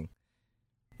dating,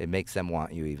 it makes them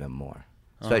want you even more.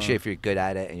 Especially if you're good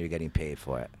at it and you're getting paid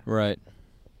for it. Right.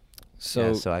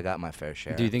 So, So I got my fair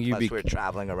share. do you think you'd Plus, be- we were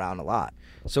traveling around a lot.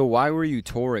 so why were you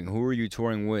touring? Who were you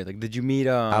touring with? Like, did you meet?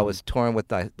 I was touring with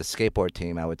the skateboard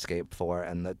team I would skate for,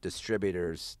 and the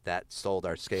distributors that sold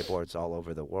our skateboards all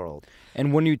over the world.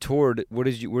 And when you toured, where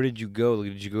did you go?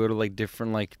 Like, did you go to like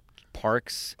different like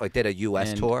parks? Like did a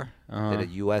U.S. And- tour. Uh-huh. Did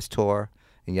a U.S. tour,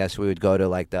 and yes, we would go to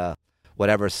like the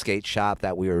whatever skate shop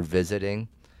that we were visiting.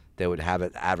 They would have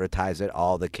it advertise it.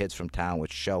 All the kids from town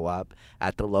would show up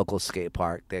at the local skate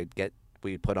park.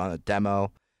 We'd put on a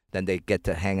demo. Then they'd get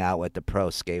to hang out with the pro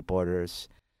skateboarders.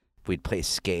 We'd play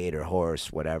skate or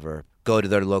horse, whatever. Go to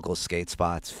their local skate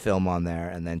spots, film on there,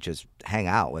 and then just hang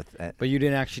out with it. But you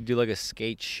didn't actually do like a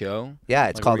skate show? Yeah,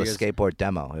 it's Like, called were a you guys- skateboard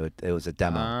demo. It was a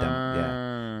demo.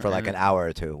 Yeah, for like an hour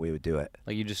or two, we would do it.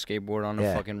 Like you just skateboard on a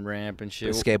Yeah. fucking ramp and We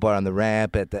shit. skateboard on the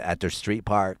ramp at their street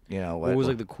park. What was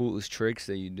like the coolest tricks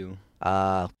that you do?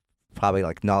 Probably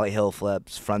like nollie hill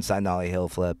flips, frontside nollie hill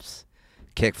flips,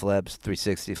 kick flips,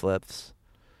 360 flips.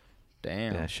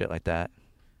 Damn. Yeah, shit like that.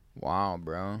 Wow,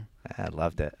 bro. I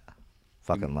loved it.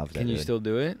 Fucking loved it. Can you dude. still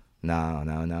do it? No.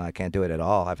 I can't do it at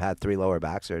all. I've had 3 lower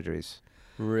back surgeries.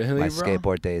 Really, My bro?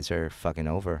 skateboard days are fucking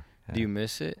over. Yeah. Do you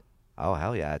miss it? Oh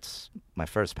hell yeah! It's my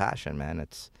first passion, man.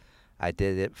 I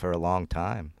did it for a long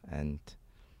time, and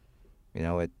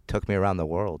it took me around the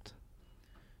world.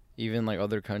 Even like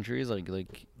other countries, like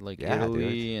Yeah, Italy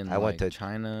dude. and I went like to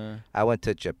China. I went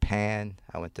to Japan.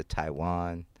 I went to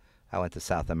Taiwan. I went to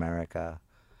South America.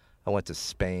 I went to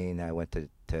Spain. I went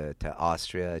to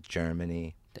Austria,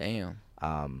 Germany. Damn.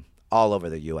 All over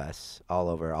the U.S., all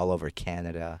over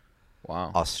Canada,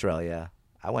 Wow. Australia.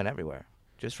 I went everywhere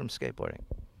just from skateboarding.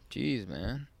 Jeez,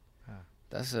 man. Yeah.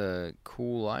 That's a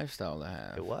cool lifestyle to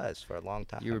have. It was for a long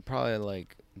time. You were probably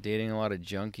like dating a lot of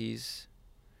junkies,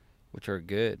 which are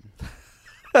good.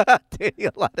 Dating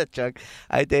a lot of junk.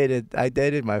 I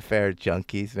dated my fair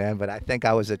junkies, man. But I think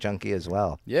I was a junkie as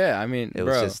well. Yeah, I mean, It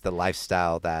bro, was just the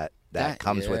lifestyle that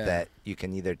comes with yeah. it. You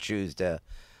can either choose to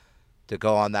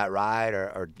go on that ride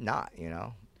or not,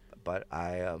 But I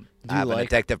have an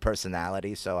addictive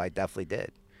personality, so I definitely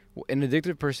did. And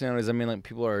addictive personalities, I mean, like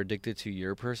people are addicted to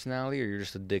your personality, or you're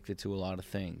just addicted to a lot of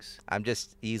things. I'm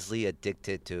just easily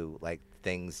addicted to like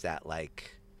things that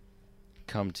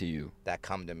Come to you. that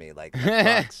come to me, like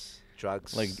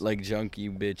drugs. Like junkie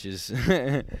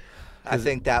bitches. I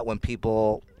think that when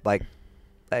people like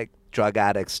drug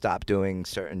addicts stop doing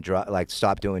certain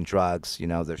stop doing drugs,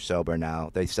 they're sober now.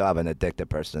 They still have an addictive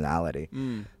personality.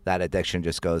 That addiction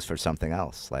just goes for something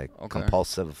else, like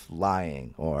compulsive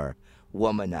lying or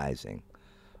womanizing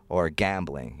or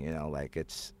gambling. Like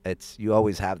it's you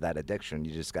always have that addiction.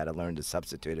 You just got to learn to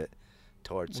substitute it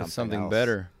towards something else.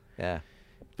 Better. Yeah.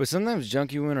 But sometimes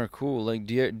junkie women are cool. Like,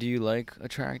 do you like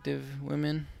attractive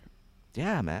women?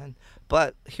 Yeah, man.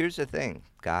 But here's the thing,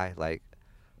 guy. Like,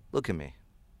 look at me.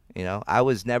 I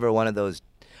was never one of those.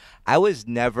 I was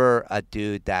never a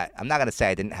dude that. I'm not gonna say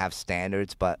I didn't have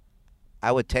standards, but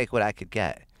I would take what I could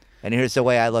get. And here's the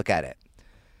way I look at it.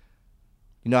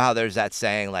 You know how there's that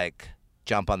saying like,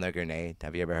 "Jump on the grenade."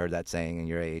 Have you ever heard that saying in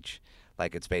your age?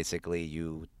 Like it's basically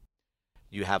you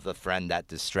have the friend that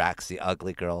distracts the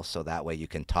ugly girl, so that way you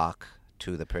can talk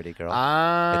to the pretty girl.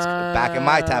 It's back in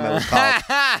my time.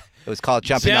 It was called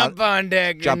jumping on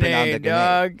the grenade,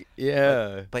 dog.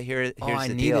 Yeah. But here's I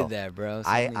the needed deal. that, bro. So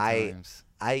many times.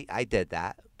 I did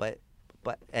that, but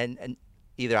and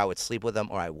either I would sleep with them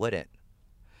or I wouldn't.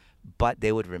 But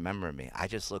they would remember me. I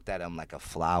just looked at them like a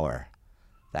flower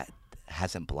that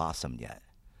hasn't blossomed yet.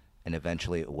 And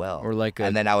eventually it will.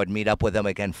 And then I would meet up with them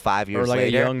again 5 years later. Or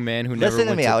like a young man who never Listen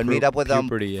to went me. I would meet up with them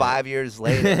puberty 5 years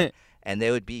later, and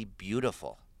they would be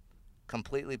beautiful,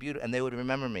 completely beautiful, and they would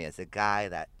remember me as a guy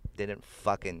that didn't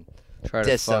fucking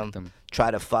diss them, try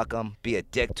to fuck them, be a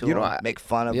dick to them, make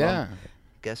fun of them.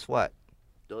 Guess what?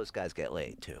 Those guys get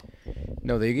laid too.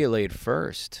 No, they get laid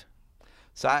first.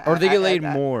 So they get laid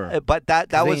more. But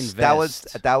that was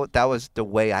the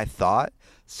way I thought.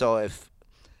 So if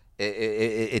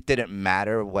it didn't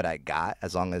matter what I got,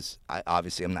 as long as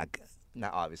I'm not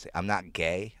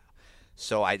gay.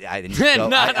 So I didn't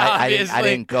go. I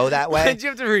didn't go that way. Why'd you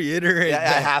have to reiterate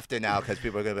that? I have to now because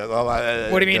people are gonna be like,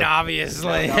 "Oh, what do you mean,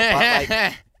 obviously?"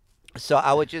 So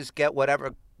I would just get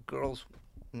whatever girls,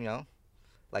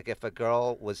 like if a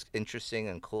girl was interesting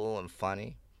and cool and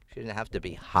funny, she didn't have to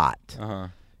be hot.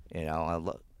 I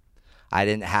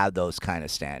didn't have those kind of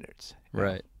standards.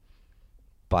 Right.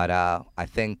 But I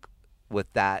think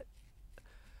with that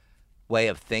way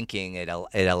of thinking, it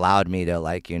allowed me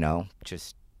to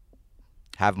just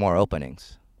have more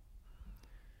openings.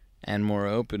 And more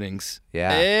openings.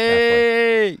 Yeah.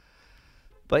 Hey! Definitely.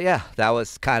 But yeah, that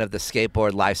was kind of the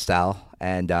skateboard lifestyle,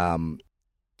 and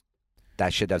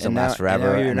that shit doesn't last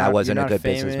forever. And I wasn't a good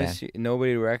businessman.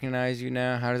 Nobody recognized you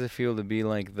now. How does it feel to be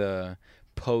like the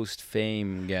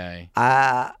post-fame guy?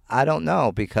 I don't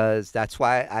know, because that's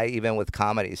why I, even with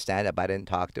comedy stand-up, I didn't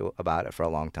talk about it for a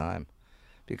long time,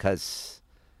 because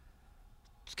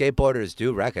skateboarders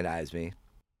do recognize me.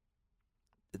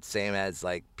 It's the same as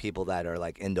like people that are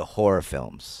like into horror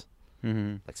films,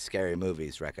 like scary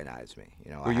movies recognize me.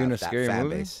 Were you in a scary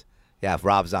movie? Base. Yeah,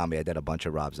 Rob Zombie. I did a bunch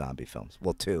of Rob Zombie films.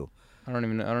 Well, 2. I don't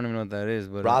even know what that is.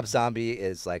 But Rob Zombie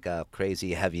is like a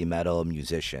crazy heavy metal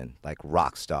musician, like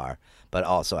rock star, but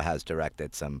also has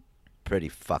directed some pretty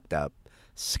fucked up,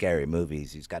 scary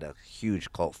movies. He's got a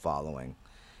huge cult following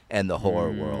in the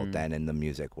horror world and in the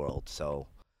music world. So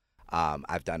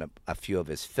I've done a few of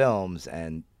his films,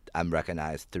 and I'm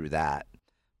recognized through that,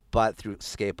 but through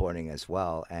skateboarding as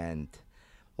well. And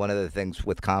one of the things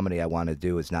with comedy I want to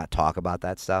do is not talk about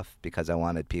that stuff, because I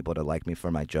wanted people to like me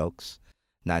for my jokes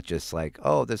not just like,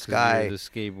 oh, this 'Cause guy, you're the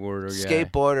skateboarder guy.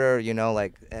 skateboarder, you know,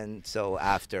 like. And so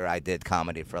after I did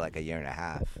comedy for like a year and a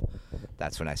half,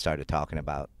 that's when I started talking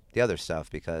about the other stuff,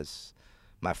 because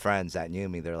my friends that knew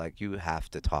me, they're like, you have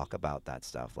to talk about that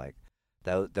stuff. Like,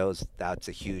 that's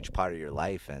a huge part of your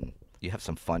life, and you have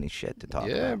some funny shit to talk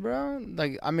Yeah, about. bro.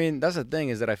 Like, I mean, that's the thing,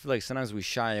 is that I feel like sometimes we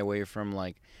shy away from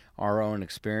like our own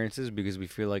experiences because we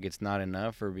feel like it's not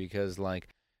enough, or because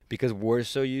we're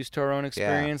so used to our own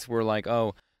experience, we're like,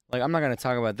 oh, like I'm not gonna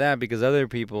talk about that because other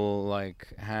people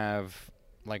like have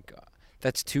like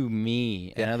that's too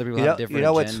me, and other people have different You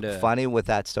know agenda. what's funny with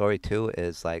that story too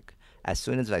is like, as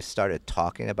soon as I started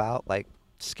talking about like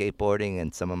skateboarding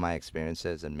and some of my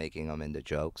experiences and making them into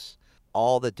jokes,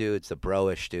 all the dudes, the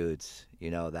bro-ish dudes,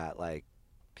 you know, that like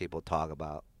people talk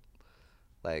about,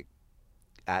 like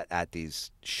at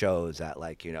these shows, at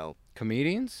like, you know,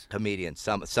 Comedians? comedians,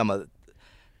 some of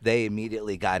they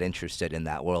immediately got interested in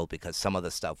that world because some of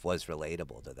the stuff was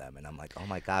relatable to them, and I'm like, oh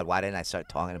my god, why didn't I start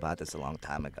talking about this a long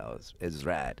time ago? It's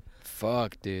rad.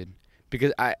 Fuck, dude.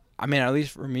 Because I mean, at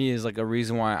least for me, is like a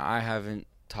reason why I haven't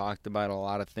talked about a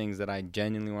lot of things that I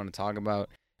genuinely want to talk about,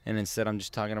 and instead I'm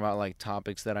just talking about like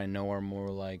topics that I know are more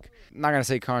like, I'm not gonna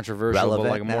say controversial, Relevant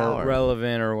but like now, more or?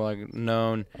 relevant or like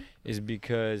known, is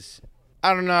because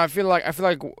I don't know. I feel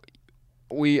like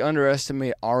we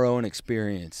underestimate our own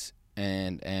experience,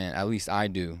 and at least I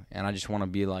do, and I just want to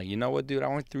be like, you know what, dude, I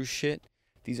went through shit.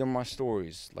 These are my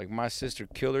stories. Like, my sister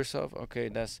killed herself. Okay,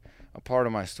 that's a part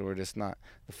of my story. That's not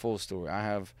the full story. I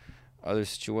have other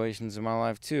situations in my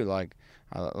life too. Like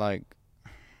I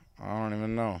don't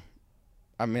even know.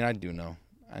 I mean, I do know.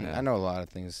 I know a lot of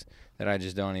things that I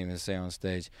just don't even say on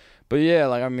stage. But yeah,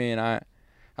 like, I mean, I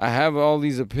have all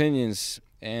these opinions,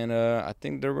 and I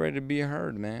think they're ready to be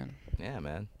heard, man. Yeah,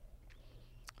 man.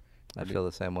 I feel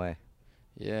the same way.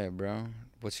 Yeah, bro.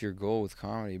 What's your goal with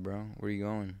comedy, bro? Where are you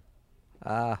going?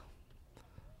 I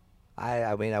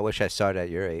mean, I wish I started at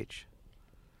your age.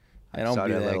 I don't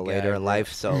started be a that little guy, later in bro.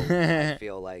 life, so I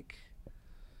feel like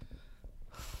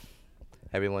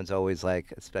everyone's always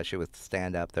like, especially with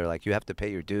stand-up, they're like, you have to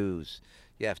pay your dues.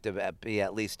 You have to be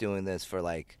at least doing this for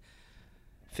like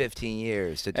 15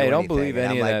 years to do Hey, don't anything. believe And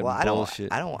any I'm of like, that well,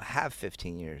 bullshit. I don't have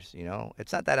 15 years, you know?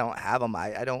 It's not that I don't have them.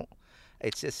 I don't,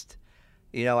 it's just,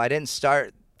 you know, I didn't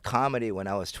start comedy when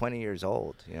I was 20 years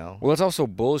old, you know? Well, it's also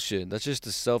bullshit. That's just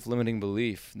a self-limiting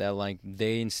belief that like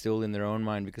they instilled in their own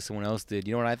mind because someone else did.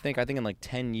 You know what I think? I think in like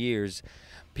 10 years,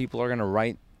 people are gonna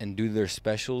write and do their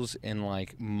specials in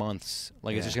like months.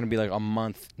 Like, it's just gonna be like a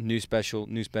month, new special,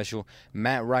 new special.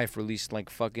 Matt Rife released like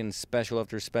fucking special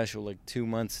after special, like 2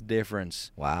 months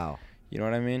difference. Wow. You know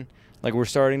what I mean? Like, we're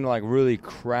starting to like really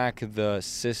crack the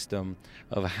system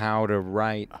of how to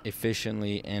write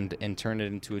efficiently and turn it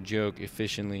into a joke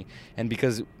efficiently. And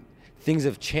because things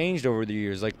have changed over the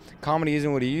years, like, comedy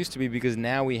isn't what it used to be because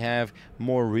now we have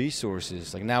more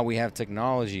resources. Like, now we have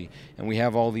technology and we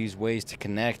have all these ways to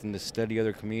connect and to study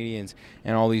other comedians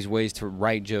and all these ways to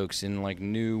write jokes in like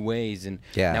new ways. And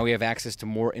now we have access to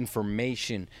more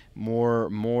information, more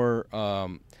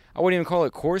I wouldn't even call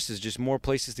it courses, just more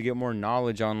places to get more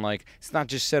knowledge on. Like, it's not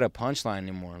just set a punchline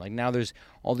anymore. Like, now there's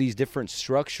all these different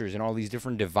structures and all these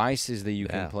different devices that you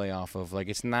can play off of. Like,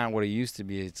 it's not what it used to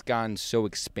be. It's gotten so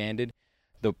expanded.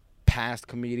 The past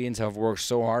comedians have worked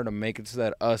so hard to make it so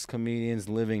that us comedians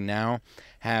living now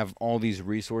have all these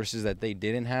resources that they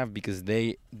didn't have because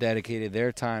they dedicated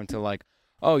their time to like,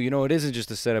 oh, you know, it isn't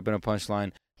just a setup and a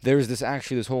punchline. There's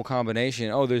this whole combination.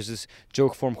 Oh, there's this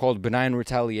joke form called benign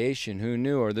retaliation. Who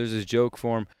knew? Or there's this joke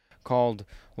form called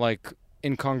like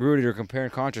incongruity or compare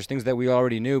and contrast, things that we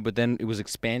already knew, but then it was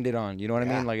expanded on. You know what I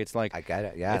mean? Like, it's like, I get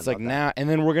it. Yeah, it's like now, and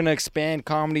then we're gonna expand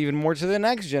comedy even more to the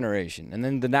next generation, and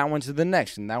then that one to the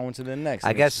next, and that one to the next.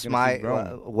 I guess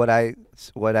what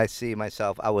I see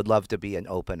myself, I would love to be an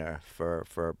opener for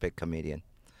a big comedian.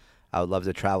 I would love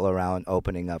to travel around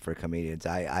opening up for comedians.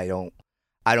 I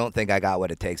don't think I got what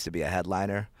it takes to be a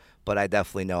headliner, but I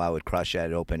definitely know I would crush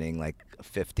at opening like a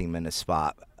 15-minute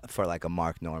spot for like a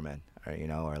Mark Norman, or, you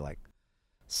know, or like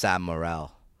Sam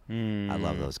Morril. I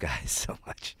love those guys so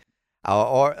much.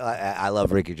 I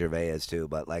love Ricky Gervais too,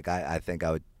 but like I think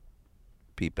I would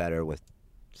be better with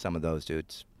some of those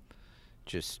dudes,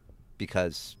 just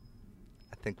because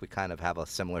I think we kind of have a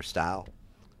similar style.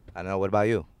 I don't know. What about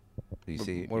you? Do you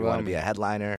see? You want to be a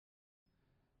headliner?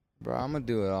 Bro, I'm gonna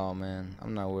do it all, man.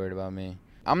 I'm not worried about me.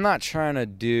 I'm not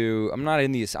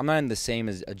in the same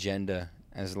agenda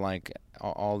as like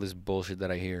all this bullshit that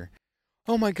I hear.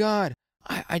 Oh my god,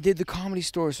 I did the Comedy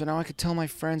Store, so now I could tell my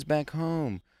friends back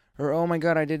home. Or, oh my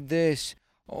god, I did this.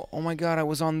 Oh my god, I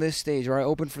was on this stage, or I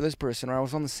opened for this person, or I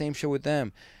was on the same show with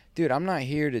them. dude, I'm not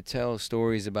here to tell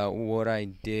stories about what I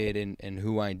did and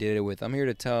who I did it with. I'm here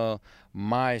to tell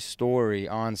my story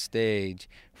on stage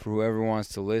for whoever wants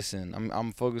to listen.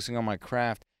 I'm focusing on my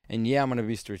craft. And yeah, I'm gonna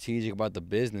be strategic about the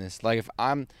business. Like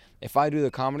if I do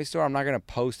the Comedy Store, I'm not gonna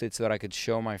post it so that I could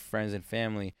show my friends and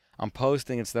family. I'm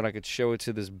posting it so that I could show it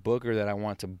to this booker that I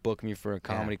want to book me for a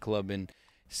comedy club in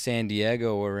San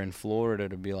Diego or in Florida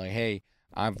to be like, hey,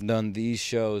 I've done these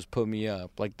shows, put me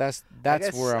up. Like that's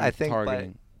where I'm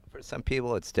targeting. But for some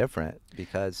people, it's different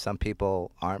because some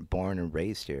people aren't born and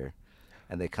raised here.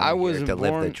 And they come here to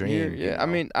live the dream. Here, yeah, you know? I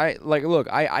mean,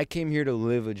 I came here to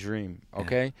live a dream,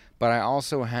 okay? Yeah. But I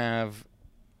also have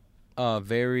a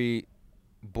very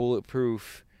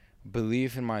bulletproof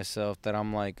belief in myself that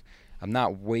I'm I'm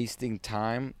not wasting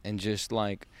time and just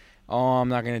like, oh, I'm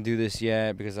not gonna do this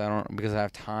yet because I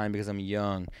have time because I'm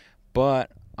young.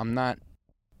 But I'm not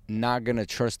gonna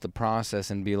trust the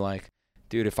process and be like,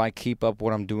 dude, if I keep up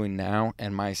what I'm doing now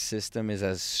and my system is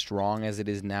as strong as it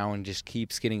is now and just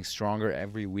keeps getting stronger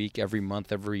every week, every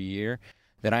month, every year,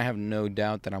 then I have no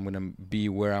doubt that I'm going to be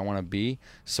where I want to be.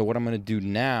 So what I'm going to do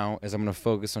now is I'm going to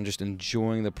focus on just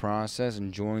enjoying the process,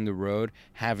 enjoying the road,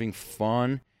 having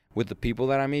fun with the people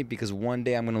that I meet, because one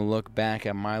day I'm going to look back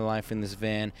at my life in this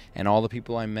van and all the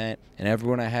people I met and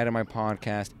everyone I had in my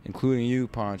podcast, including you,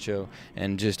 Pancho,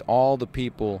 and just all the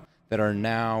people that are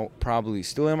now probably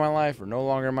still in my life or no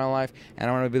longer in my life, and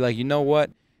I'm going to be like, you know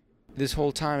what? This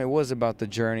whole time it was about the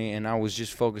journey, and I was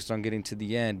just focused on getting to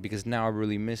the end because now I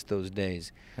really miss those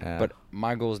days. Yeah. But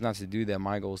my goal is not to do that.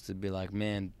 My goal is to be like,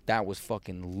 man, that was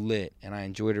fucking lit, and I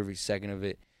enjoyed every second of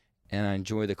it, and I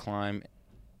enjoy the climb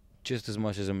just as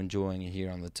much as I'm enjoying it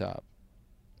here on the top.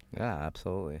 Yeah,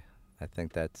 absolutely. I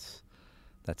think that's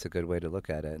a good way to look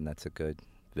at it, and that's a good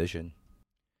vision.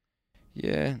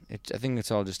 Yeah, I think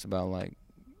it's all just about, like,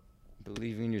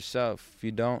 believing in yourself. If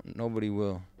you don't, nobody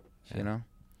will, you know?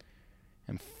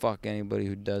 And fuck anybody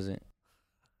who doesn't.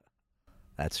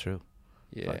 That's true.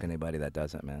 Yeah. Fuck anybody that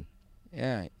doesn't, man.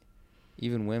 Yeah,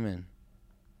 even women.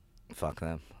 Fuck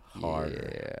them.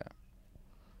 Harder. Yeah.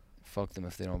 Fuck them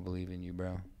if they don't believe in you,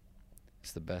 bro.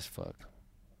 It's the best fuck.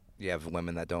 You have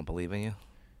women that don't believe in you?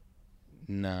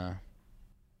 Nah.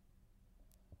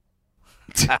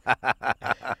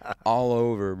 All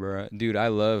over, bro. Dude, I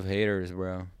love haters,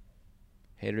 bro.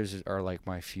 Haters are like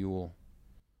my fuel.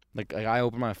 Like I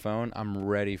open my phone, I'm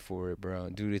ready for it, bro.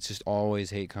 Dude, it's just always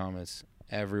hate comments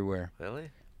everywhere.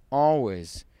 Really?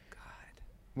 Always. God.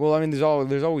 Well, I mean,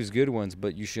 there's always good ones,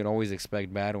 but you should always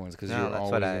expect bad ones because you're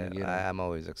always gonna get them. I'm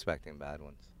always expecting bad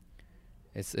ones.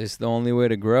 It's the only way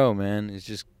to grow, man. It's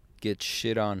just get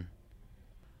shit on.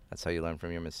 That's how you learn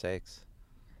from your mistakes.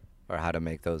 Or how to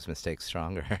make those mistakes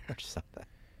stronger or something.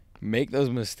 Make those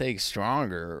mistakes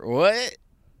stronger? What?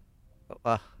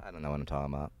 I don't know what I'm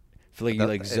talking about. I feel like you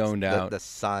like zoned out. The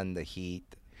sun, the heat.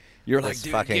 You're like,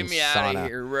 dude, get me out of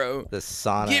here, bro. The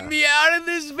sauna. Get me out of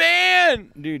this van.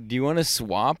 Dude, do you want to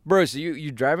swap? Bro, so you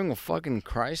driving a fucking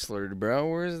Chrysler,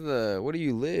 bro. What do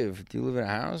you live? Do you live in a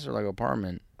house or like an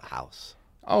apartment? A house.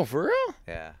 Oh, for real?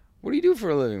 Yeah. What do you do for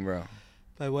a living, bro?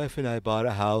 My wife and I bought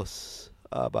a house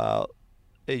about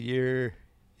a year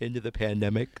into the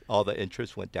pandemic. All the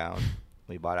interest went down.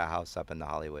 We bought a house up in the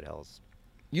Hollywood Hills.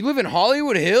 You live in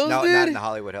Hollywood Hills, no, dude? Not in the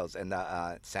Hollywood Hills, in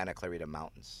the Santa Clarita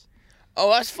Mountains.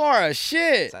 Oh, that's far as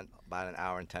shit. It's about an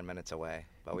hour and 10 minutes away.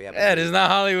 But we have that is not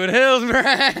Hollywood Hills,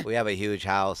 bro. We have a huge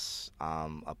house,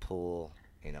 a pool,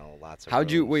 lots of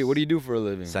Wait, what do you do for a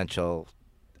living? Essential.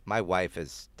 My wife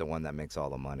is the one that makes all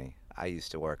the money. I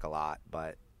used to work a lot,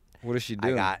 but what does she do?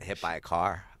 I got hit by a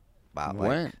car about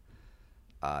when?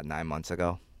 9 months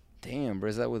ago. Damn, bro,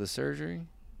 is that with a surgery?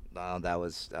 No, that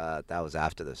was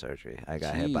after the surgery. I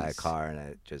got hit by a car, and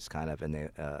it just kind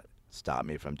of stopped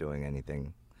me from doing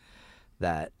anything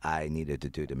that I needed to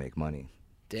do to make money.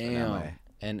 Damn.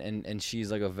 And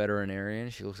she's like a veterinarian?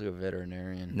 She looks like a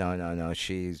veterinarian. No.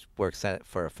 She works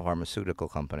for a pharmaceutical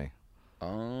company.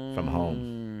 Oh. From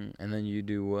home. And then you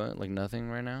do what? Like nothing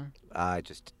right now? I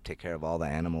just take care of all the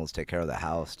animals, take care of the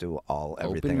house, do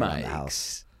everything around the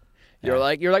house. You're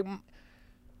like,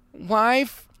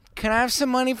 wife, can I have some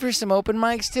money for some open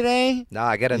mics today? No,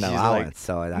 I get an allowance. Like,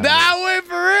 so wait,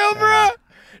 for real, bro?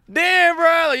 Damn,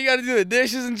 bro. Like, you got to do the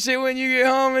dishes and shit when you get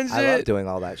home and shit. I love doing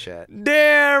all that shit.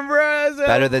 Damn, bro.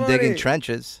 Better than digging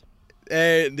trenches.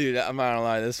 Hey, dude, I'm not gonna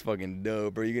lie. This is fucking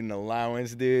dope, bro. You get an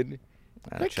allowance, dude.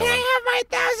 But can I have my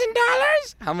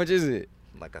 $1,000? How much is it?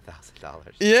 Like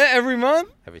 $1,000. Yeah, every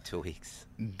month? Every 2 weeks.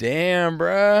 Damn,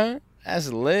 bro. That's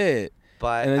lit.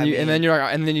 But and then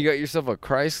you got yourself a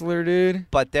Chrysler, dude.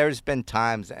 But there's been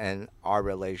times in our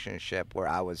relationship where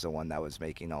I was the one that was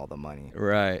making all the money.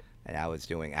 Right. and I was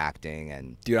doing acting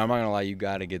and. Dude, I'm not gonna lie, you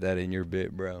gotta get that in your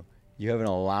bit, bro. You have an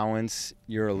allowance.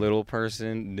 You're a little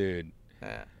person, dude.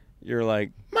 Yeah. You're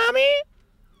like, Mommy,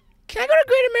 can I go to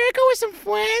Great America with some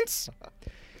friends?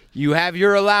 You have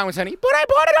your allowance, honey. But I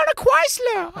bought it on a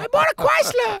Chrysler. I bought a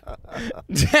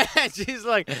Chrysler.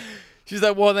 She's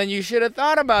like, well, then you should have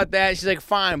thought about that. She's like,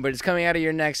 fine, but it's coming out of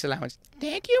your next allowance.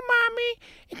 Thank you, Mommy.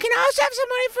 And can I also have some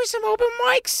money for some open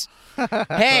mics?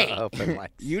 Hey, open mics.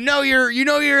 You know your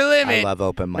limit. I love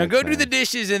open mics. Now go man. do the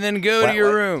dishes and then go to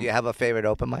your room. Do you have a favorite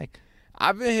open mic?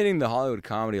 I've been hitting the Hollywood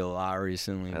comedy a lot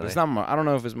recently. Really? But it's not I don't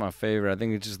know if it's my favorite. I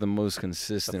think it's just the most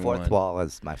consistent The Fourth one. Wall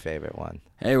is my favorite one.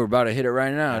 Hey, we're about to hit it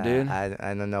right now, dude. I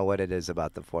don't know what it is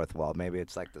about the Fourth Wall. Maybe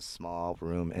it's like the small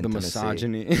room intimacy. The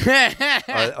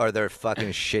misogyny. or their fucking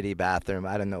shitty bathroom.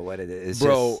 I don't know what it is.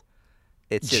 Bro,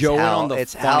 it's just Joe went hell. on the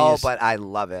It's hell, funniest- but I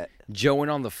love it. Joe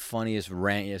went on the funniest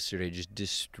rant yesterday, just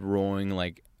destroying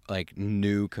like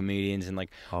new comedians and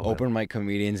open mic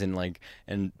comedians and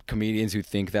comedians who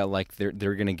think that like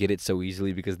they're gonna get it so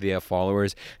easily because they have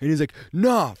followers. And he's like,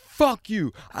 nah, fuck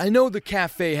you. I know the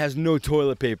cafe has no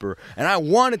toilet paper and I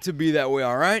want it to be that way,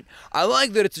 all right? I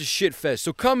like that it's a shit fest.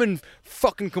 So come and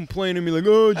fucking complain to me like,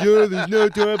 oh Joe, there's no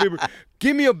toilet paper.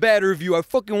 Give me a bad review. I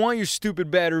fucking want your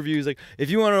stupid bad reviews. Like, if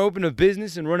you want to open a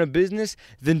business and run a business,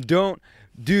 then don't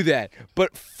do that.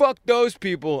 But fuck those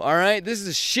people, all right? This is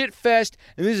a shit fest,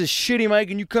 and this is a shitty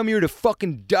mic, and you come here to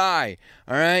fucking die,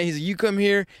 all right? He's like, you come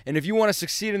here, and if you want to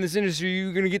succeed in this industry,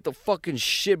 you're going to get the fucking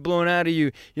shit blown out of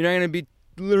you. You're not going to be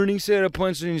learning setup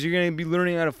punchlines. You're going to be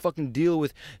learning how to fucking deal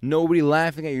with nobody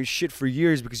laughing at your shit for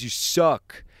years because you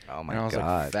suck. Oh, my God. And I was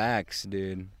God. like, facts,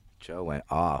 dude. Joe went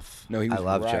off. No, he was I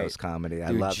love right. Joe's comedy. Dude, I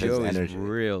love Joe his energy. is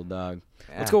real, dog.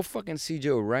 Yeah. Let's go fucking see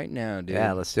Joe right now, dude.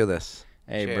 Yeah, let's do this.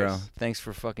 Hey, Cheers. bro. Thanks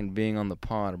for fucking being on the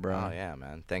pod, bro. Oh, yeah,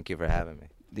 man. Thank you for having me.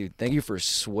 Dude, thank you for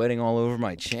sweating all over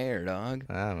my chair, dog.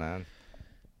 Oh, man.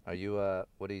 Are you,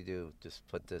 what do you do? Just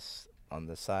put this on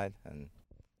this side and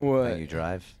What? then you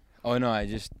drive? Oh, no, I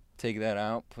just take that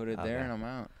out, put it there, Okay. and I'm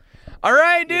out. All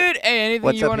right, dude. Hey, anything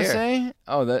What's you up want to here? say?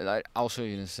 Oh, I'll show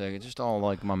you in a second. Just all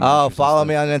like my Oh, mantras and follow stuff.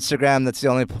 me on Instagram. That's the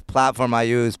only platform I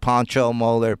use. Pancho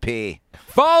Moler P.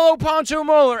 Follow Pancho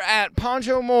Moler at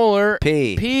Pancho Moler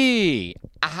P. P.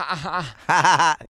 Ha ha ha.